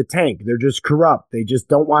just in the tank. They're just corrupt. They just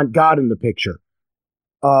don't want God in the picture.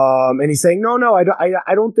 And he's saying, no, I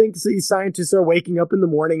don't think these scientists are waking up in the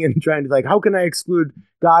morning and trying to how can I exclude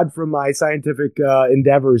God from my scientific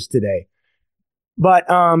endeavors today? But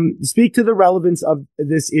speak to the relevance of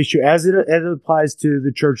this issue as it applies to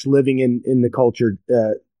the church living in the culture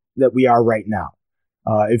that we are right now.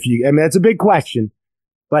 That's a big question,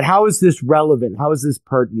 but how is this relevant? How is this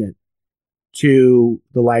pertinent to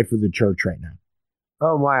the life of the church right now?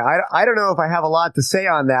 Oh my, I don't know if I have a lot to say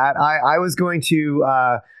on that. I was going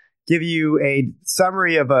to give you a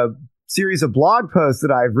summary of a series of blog posts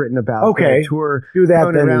that I've written about Okay. the Tour Do that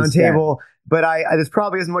Cronin then instead. Roundtable. But this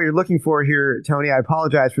probably isn't what you're looking for here, Tony. I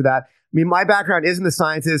apologize for that. I mean, my background is in the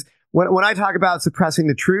sciences. When I talk about suppressing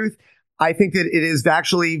the truth, I think that it is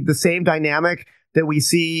actually the same dynamic that we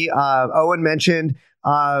see. Owen mentioned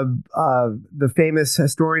the famous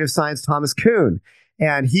historian of science, Thomas Kuhn.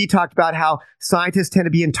 And he talked about how scientists tend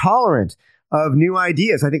to be intolerant of new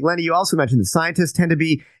ideas. I think, Lenny, you also mentioned that scientists tend to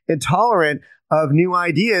be intolerant of new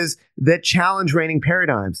ideas that challenge reigning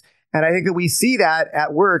paradigms. And I think that we see that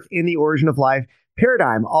at work in the origin of life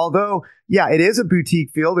paradigm. Although, yeah, it is a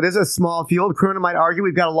boutique field. It is a small field. Cronin might argue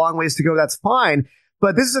we've got a long ways to go. That's fine.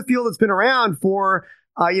 But this is a field that's been around for,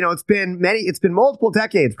 it's been multiple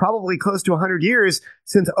decades, probably close to 100 years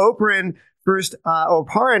since Oparin first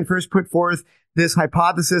put forth this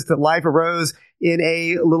hypothesis that life arose in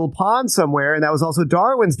a little pond somewhere. And that was also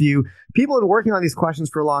Darwin's view. People have been working on these questions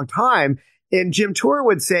for a long time. And Jim Tour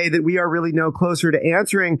would say that we are really no closer to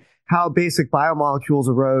answering how basic biomolecules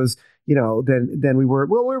arose, than we were.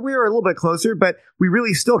 Well, we were a little bit closer, but we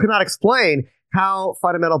really still cannot explain how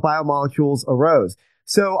fundamental biomolecules arose.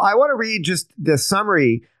 So I want to read just the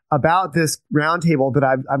summary about this roundtable that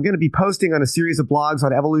I'm going to be posting on a series of blogs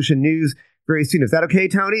on Evolution News very soon. Is that okay,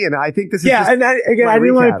 Tony? And I think this is I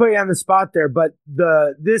didn't want to put you on the spot there, but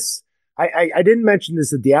I didn't mention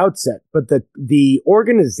this at the outset, but the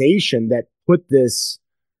organization that put this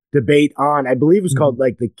debate on, I believe, was called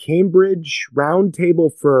like the Cambridge Roundtable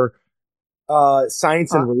for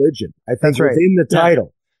Science and Religion. I think that's right. was in the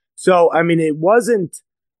title. So I mean, it wasn't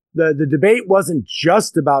the debate wasn't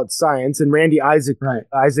just about science, and Randy Isaacs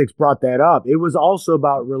brought that up. It was also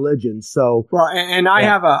about religion. So well, and I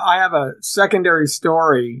have a secondary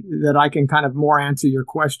story that I can kind of more answer your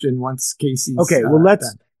question once Casey's okay. Well,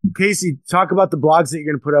 let's Casey talk about the blogs that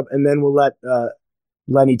you're going to put up, and then we'll let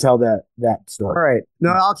Lenny tell that story. All right. No,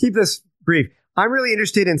 I'll keep this brief. I'm really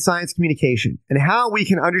interested in science communication and how we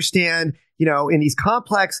can understand, in these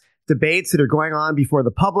complex debates that are going on before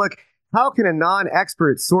the public, how can a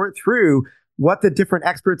non-expert sort through what the different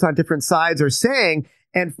experts on different sides are saying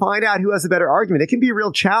and find out who has a better argument? It can be a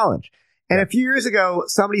real challenge. And a few years ago,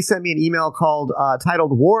 somebody sent me an email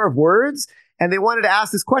titled War of Words. And they wanted to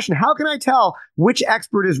ask this question: how can I tell which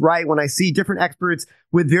expert is right when I see different experts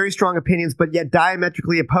with very strong opinions, but yet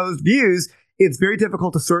diametrically opposed views? It's very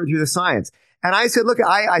difficult to sort through the science. And I said, look,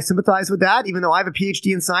 I sympathize with that. Even though I have a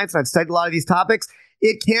PhD in science and I've studied a lot of these topics,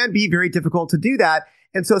 it can be very difficult to do that.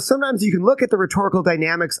 And so sometimes you can look at the rhetorical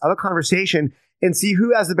dynamics of a conversation and see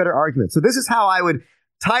who has the better argument. So this is how I would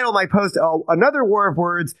title my post, Another War of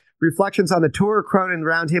Words, Reflections on the Tour Cronin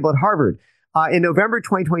Roundtable at Harvard. In November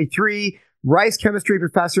 2023, Rice chemistry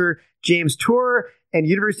professor James Tour and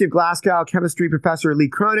University of Glasgow chemistry professor Lee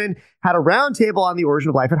Cronin had a roundtable on the origin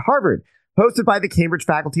of life at Harvard, hosted by the Cambridge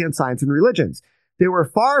Faculty on Science and Religions. There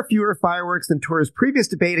were far fewer fireworks than Tour's previous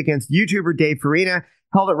debate against YouTuber Dave Farina,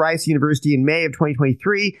 held at Rice University in May of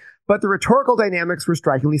 2023, but the rhetorical dynamics were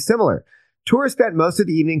strikingly similar. Tour spent most of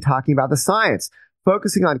the evening talking about the science,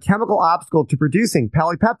 focusing on chemical obstacles to producing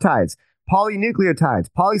polypeptides, polynucleotides,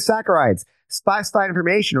 polysaccharides, specified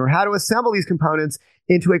information, or how to assemble these components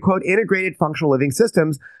into a, quote, integrated functional living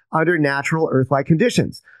systems under natural Earth-like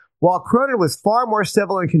conditions. While Cronin was far more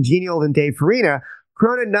civil and congenial than Dave Farina,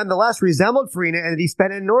 Cronin nonetheless resembled Farina, and he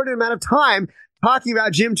spent an inordinate amount of time talking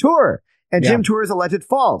about Jim Tour and Jim Tour's alleged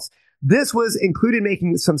faults. This was included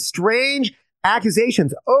making some strange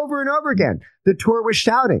accusations over and over again that Tour was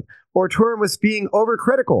shouting, or Tour was being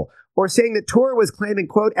overcritical, or saying that Tour was claiming,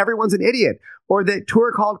 quote, everyone's an idiot, or that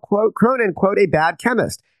Tour called, quote, Cronin, quote, a bad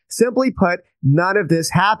chemist. Simply put, none of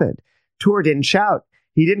this happened. Tour didn't shout.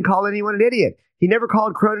 He didn't call anyone an idiot. He never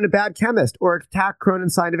called Cronin a bad chemist or attacked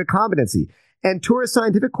Cronin's scientific competency. And Tour's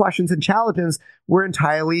scientific questions and challenges were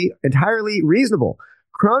entirely reasonable.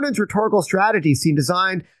 Cronin's rhetorical strategy seemed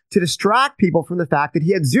designed to distract people from the fact that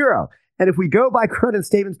he had zero. And if we go by Cronin's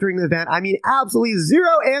statements during the event, I mean absolutely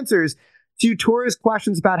zero answers to Tour's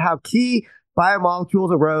questions about how key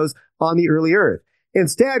biomolecules arose on the early Earth.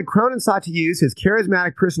 Instead, Cronin sought to use his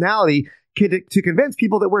charismatic personality to convince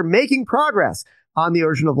people that we're making progress on the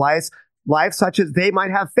origin of life, such as they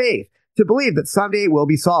might have faith to believe that someday it will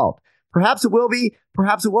be solved. Perhaps it will be,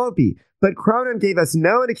 perhaps it won't be. But Cronin gave us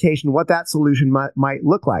no indication what that solution might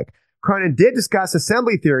look like. Cronin did discuss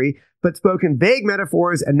assembly theory, but spoke in vague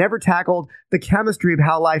metaphors and never tackled the chemistry of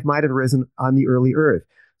how life might have arisen on the early Earth.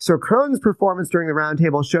 So Cronin's performance during the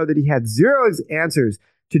roundtable showed that he had zero answers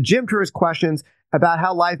to Jim Tour's questions about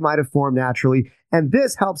how life might have formed naturally. And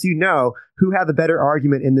this helps you know who had the better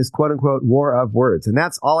argument in this quote-unquote war of words. And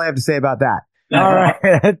that's all I have to say about that. All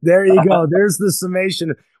right. There you go. There's the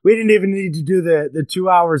summation. we didn't even need to do the 2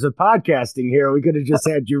 hours of podcasting here. We could have just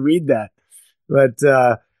had you read that. But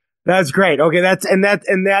that's great. Okay,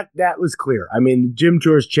 that was clear. I mean, Gym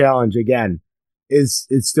Tours Challenge again it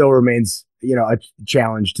still remains, a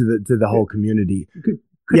challenge to the whole community.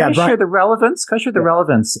 Could I share the relevance? Could I share the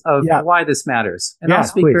relevance of why this matters? And I'll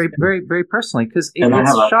speak very, very, very personally because I have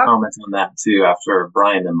a comment on that too after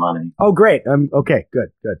Brian and Lenny. Oh, great. Okay, good.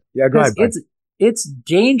 Yeah, go ahead. Brian. It's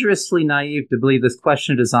dangerously naive to believe this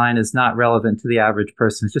question of design is not relevant to the average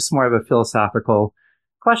person. It's just more of a philosophical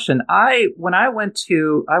question. When I went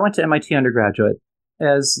to MIT undergraduate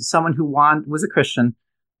as someone who was a Christian,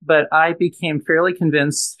 but I became fairly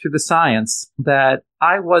convinced through the science that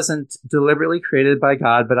I wasn't deliberately created by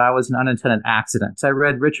God, but I was an unintended accident. So I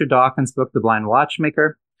read Richard Dawkins' book, The Blind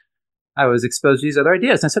Watchmaker. I was exposed to these other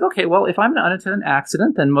ideas. And I said, okay, well, if I'm an unintended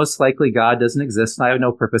accident, then most likely God doesn't exist and I have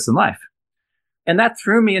no purpose in life. And that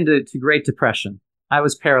threw me into Great Depression. I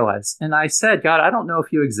was paralyzed. And I said, God, I don't know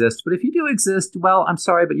if you exist, but if you do exist, well, I'm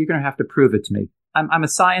sorry, but you're going to have to prove it to me. I'm a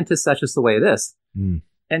scientist. That's just the way it is. Mm.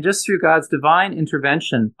 And just through God's divine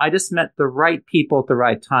intervention, I just met the right people at the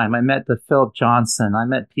right time. I met the Philip Johnson. I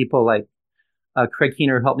met people like Craig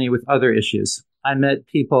Keener, who helped me with other issues. I met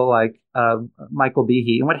people like Michael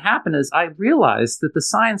Behe. And what happened is I realized that the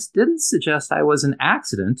science didn't suggest I was an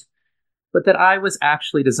accident, but that I was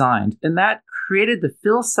actually designed. And that created the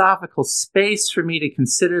philosophical space for me to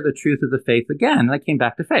consider the truth of the faith again. And I came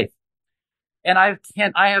back to faith. And I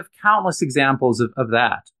have countless examples of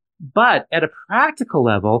that. But at a practical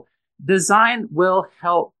level, design will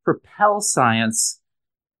help propel science.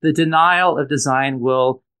 The denial of design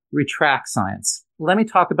will retract science. Let me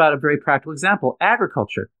talk about a very practical example,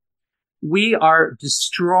 agriculture. We are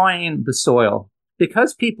destroying the soil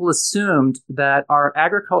because people assumed that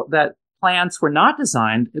that plants were not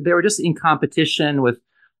designed. They were just in competition with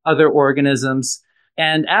other organisms.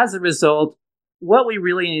 And as a result, what we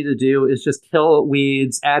really need to do is just kill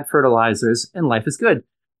weeds, add fertilizers, and life is good.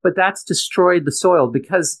 But that's destroyed the soil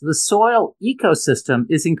because the soil ecosystem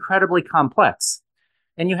is incredibly complex.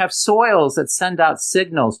 And you have soils that send out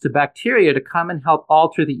signals to bacteria to come and help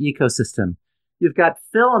alter the ecosystem. You've got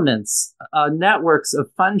filaments, networks of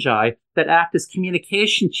fungi that act as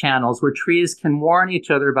communication channels where trees can warn each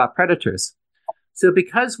other about predators. So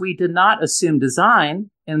because we did not assume design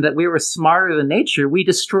and that we were smarter than nature, we're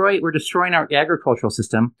destroying our agricultural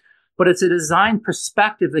system. But it's a design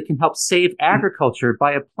perspective that can help save agriculture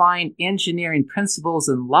by applying engineering principles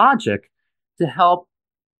and logic to help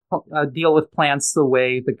deal with plants the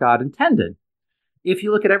way that God intended. If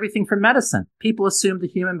you look at everything from medicine, people assume the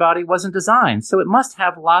human body wasn't designed. So it must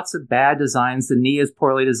have lots of bad designs. The knee is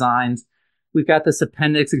poorly designed. We've got this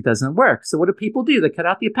appendix that doesn't work. So what do people do? They cut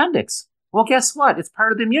out the appendix. Well, guess what? It's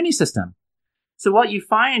part of the immune system. So what you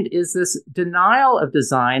find is this denial of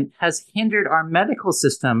design has hindered our medical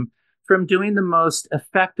system from doing the most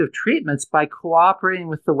effective treatments by cooperating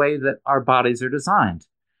with the way that our bodies are designed.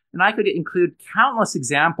 And I could include countless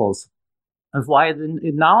examples of why the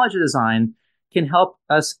knowledge of design can help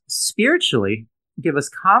us spiritually, give us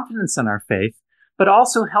confidence in our faith, but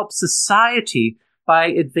also help society by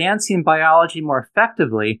advancing biology more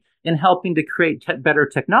effectively and helping to create better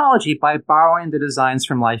technology by borrowing the designs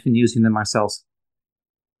from life and using them ourselves.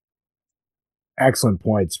 Excellent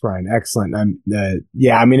points, Brian. Excellent.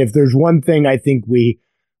 If there's one thing I think we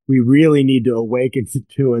really need to awaken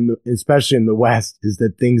to, especially in the West, is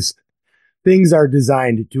that things are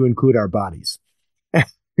designed to include our bodies.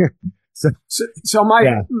 So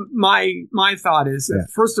my thought is that,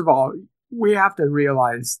 first of all, we have to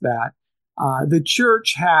realize that the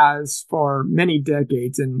church has, for many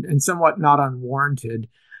decades and somewhat not unwarranted,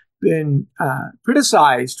 been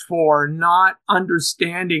criticized for not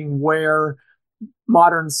understanding where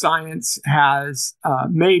modern science has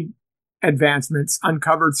made advancements,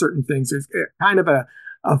 uncovered certain things. There's kind of a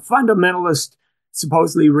fundamentalist,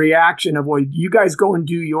 supposedly, reaction of, well, you guys go and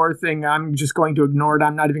do your thing. I'm just going to ignore it.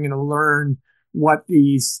 I'm not even going to learn what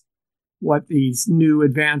these new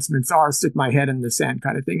advancements are, stick my head in the sand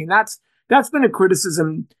kind of thing. And that's been a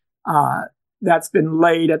criticism that's been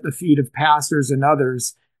laid at the feet of pastors and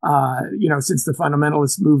others, since the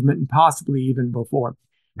fundamentalist movement and possibly even before.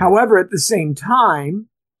 However, at the same time,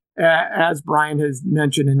 as Brian has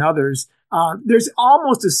mentioned and others, there's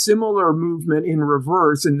almost a similar movement in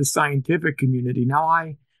reverse in the scientific community. Now,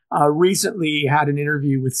 I recently had an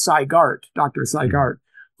interview with Dr. Seigart,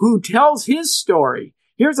 who tells his story.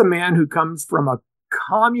 Here's a man who comes from a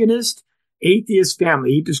communist atheist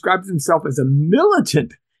family. He describes himself as a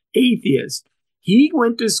militant atheist. He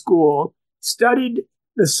went to school, studied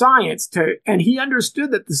the science, and he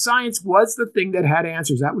understood that the science was the thing that had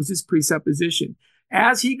answers. That was his presupposition.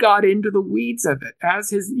 as he got into the weeds of it, as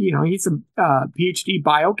his, he's a PhD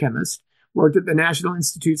biochemist, worked at the National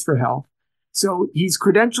Institutes for Health. So he's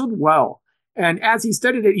credentialed well. And as he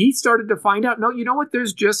studied it, he started to find out, no, you know what?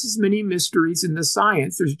 There's just as many mysteries in the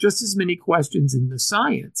science. There's just as many questions in the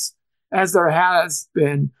science as there has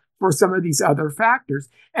been for some of these other factors.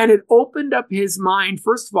 And it opened up his mind,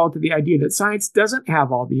 first of all, to the idea that science doesn't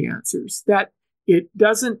have all the answers, that it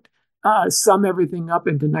doesn't sum everything up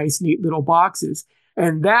into nice, neat little boxes.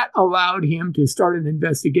 And that allowed him to start an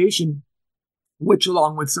investigation, which,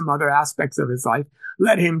 along with some other aspects of his life,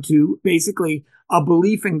 led him to basically a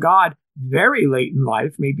belief in God very late in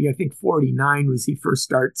life. Maybe I think 49 was he first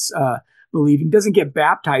starts believing. Doesn't get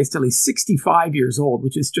baptized till he's 65 years old,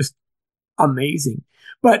 which is just amazing.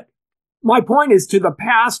 But my point is to the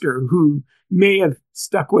pastor who may have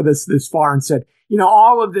stuck with us this far and said,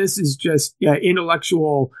 all of this is just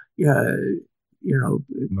intellectual, ping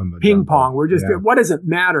pong. We're just, what does it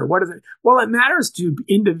matter? Well, it matters to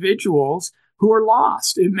individuals who are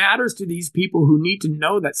lost. It matters to these people who need to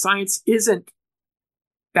know that science isn't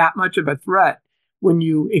that much of a threat when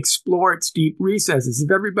you explore its deep recesses.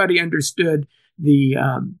 If everybody understood the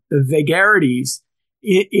vagaries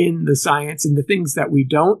in the science and the things that we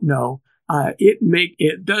don't know,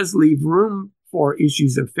 it does leave room for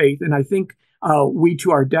issues of faith. And I think we,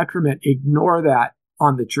 to our detriment, ignore that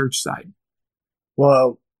on the church side.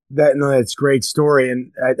 Well, that's a great story.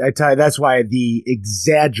 And I tell you, that's why the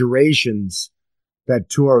exaggerations that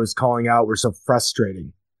Tuor was calling out were so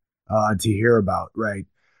frustrating to hear about, right?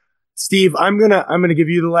 Steve, I'm gonna give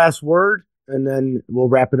you the last word, and then we'll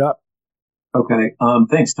wrap it up. Okay.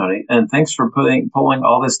 Thanks, Tony, and thanks for pulling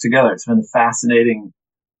all this together. It's been a fascinating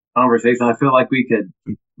conversation. I feel like we could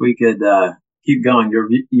keep going.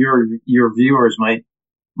 Your viewers might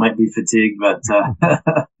be fatigued, but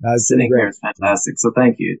sitting here is fantastic. So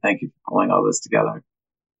thank you for pulling all this together.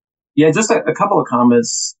 Yeah, just a couple of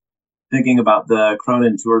comments thinking about the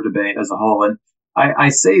Cronin Tuor debate as a whole, and I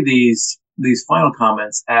say these final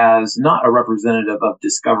comments as not a representative of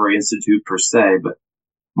Discovery Institute per se, but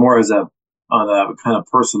more as on a kind of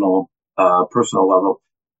personal level.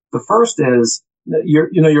 The first is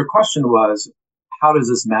your question was, how does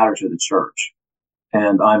this matter to the church?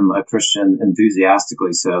 And I'm a Christian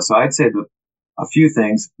enthusiastically so. So I'd say a few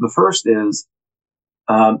things. The first is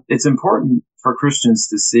it's important for Christians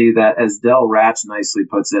to see that, as Del Ratch nicely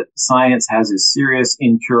puts it, science has a serious,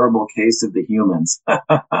 incurable case of the humans.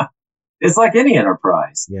 It's like any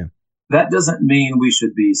enterprise. Yeah. That doesn't mean we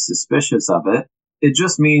should be suspicious of it. It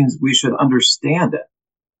just means we should understand it.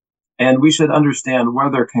 And we should understand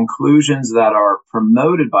whether conclusions that are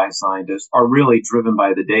promoted by scientists are really driven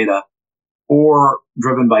by the data or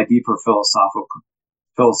driven by deeper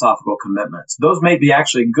philosophical commitments. Those may be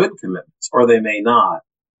actually good commitments, or they may not.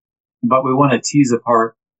 But we want to tease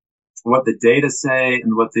apart what the data say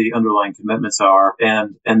and what the underlying commitments are,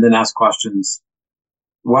 and then ask questions.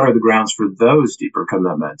 What are the grounds for those deeper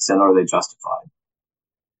commitments, and are they justified?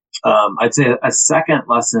 I'd say a second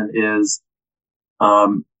lesson is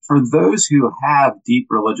for those who have deep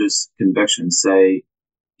religious convictions, say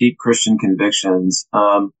deep Christian convictions,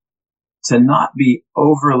 to not be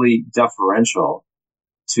overly deferential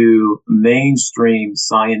to mainstream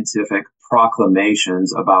scientific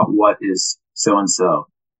proclamations about what is so and so.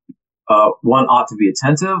 One ought to be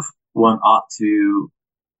attentive. One ought to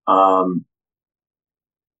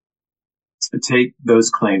take those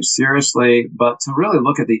claims seriously, but to really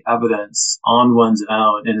look at the evidence on one's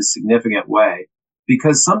own in a significant way,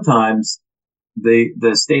 because sometimes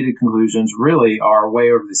the stated conclusions really are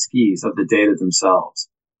way over the skis of the data themselves.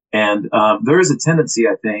 And there is a tendency,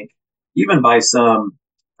 I think, even by some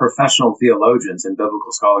professional theologians and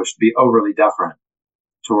biblical scholars, to be overly deferent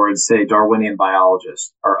towards, say, Darwinian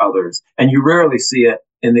biologists or others. And you rarely see it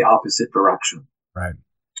in the opposite direction. Right.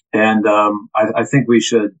 And I think we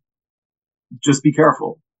should just be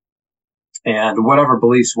careful. And whatever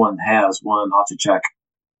beliefs one has, one ought to check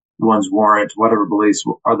one's warrant, whatever beliefs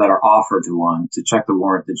that are offered to one, to check the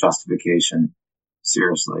warrant, the justification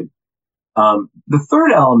seriously. The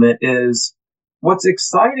third element is what's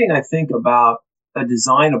exciting, I think, about a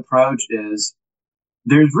design approach is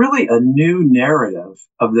there's really a new narrative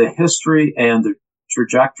of the history and the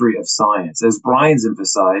trajectory of science. As Brian's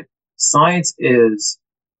emphasized, science is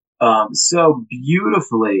so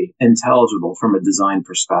beautifully intelligible from a design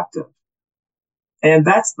perspective. And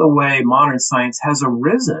that's the way modern science has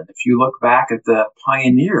arisen. If you look back at the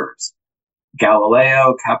pioneers,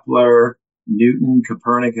 Galileo, Kepler, Newton,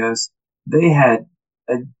 Copernicus, they had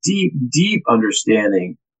a deep, deep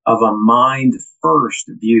understanding of a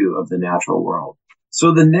mind-first view of the natural world.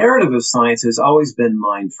 So the narrative of science has always been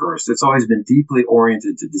mind first. It's always been deeply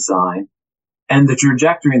oriented to design. And the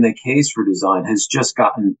trajectory and the case for design has just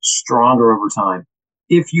gotten stronger over time.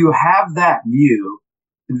 If you have that view,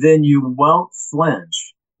 then you won't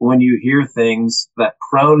flinch when you hear things that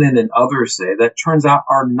Cronin and others say that turns out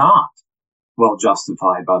are not well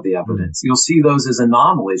justified by the evidence. You'll see those as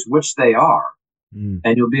anomalies, which they are.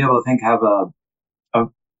 And you'll be able to have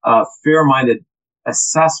a fair-minded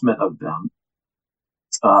assessment of them.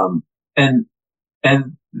 And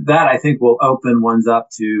that, I think, will open ones up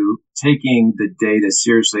to taking the data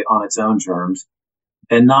seriously on its own terms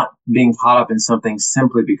and not being caught up in something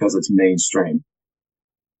simply because it's mainstream.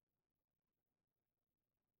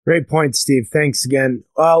 Great point, Steve. Thanks again.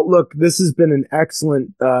 Well, look, this has been an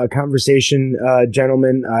excellent conversation,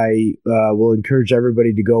 gentlemen. I will encourage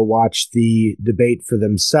everybody to go watch the debate for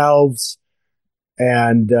themselves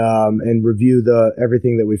and review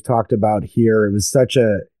everything that we've talked about here. It was such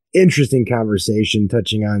a interesting conversation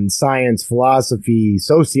touching on science, philosophy,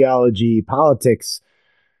 sociology, politics.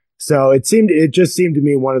 So it just seemed to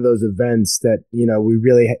me one of those events that, we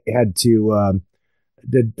really had to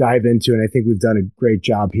dive into. And I think we've done a great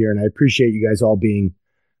job here. And I appreciate you guys all being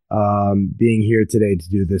here today to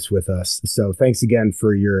do this with us. So thanks again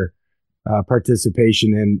for your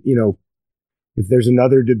participation. And, if there's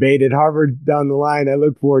another debate at Harvard down the line, I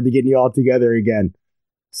look forward to getting you all together again.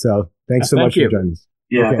 So thanks so much for joining us.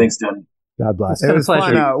 Yeah, okay. Thanks, Tony. God bless. It was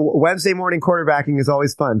fun. Wednesday morning quarterbacking is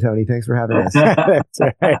always fun, Tony. Thanks for having us. That's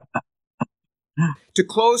right. To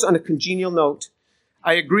close on a congenial note,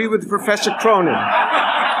 I agree with Professor Cronin.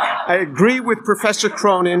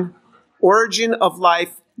 Origin of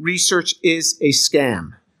life research is a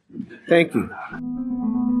scam. Thank you.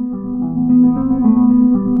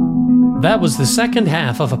 That was the second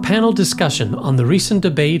half of a panel discussion on the recent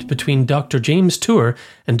debate between Dr. James Tour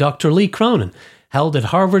and Dr. Lee Cronin, held at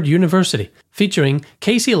Harvard University, featuring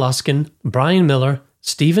Casey Luskin, Brian Miller,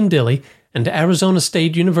 Stephen Dilley, and Arizona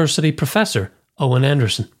State University professor Owen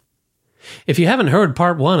Anderson. If you haven't heard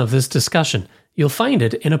part 1 of this discussion, you'll find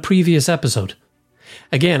it in a previous episode.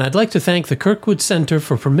 Again, I'd like to thank the Kirkwood Center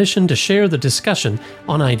for permission to share the discussion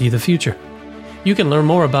on ID the Future. You can learn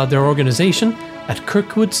more about their organization at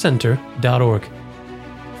kirkwoodcenter.org.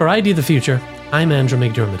 For ID the Future, I'm Andrew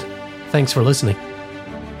McDermott. Thanks for listening.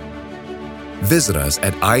 Visit us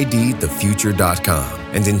at idthefuture.com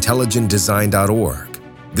and intelligentdesign.org.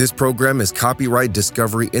 This program is copyright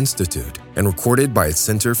Discovery Institute and recorded by its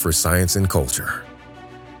Center for Science and Culture.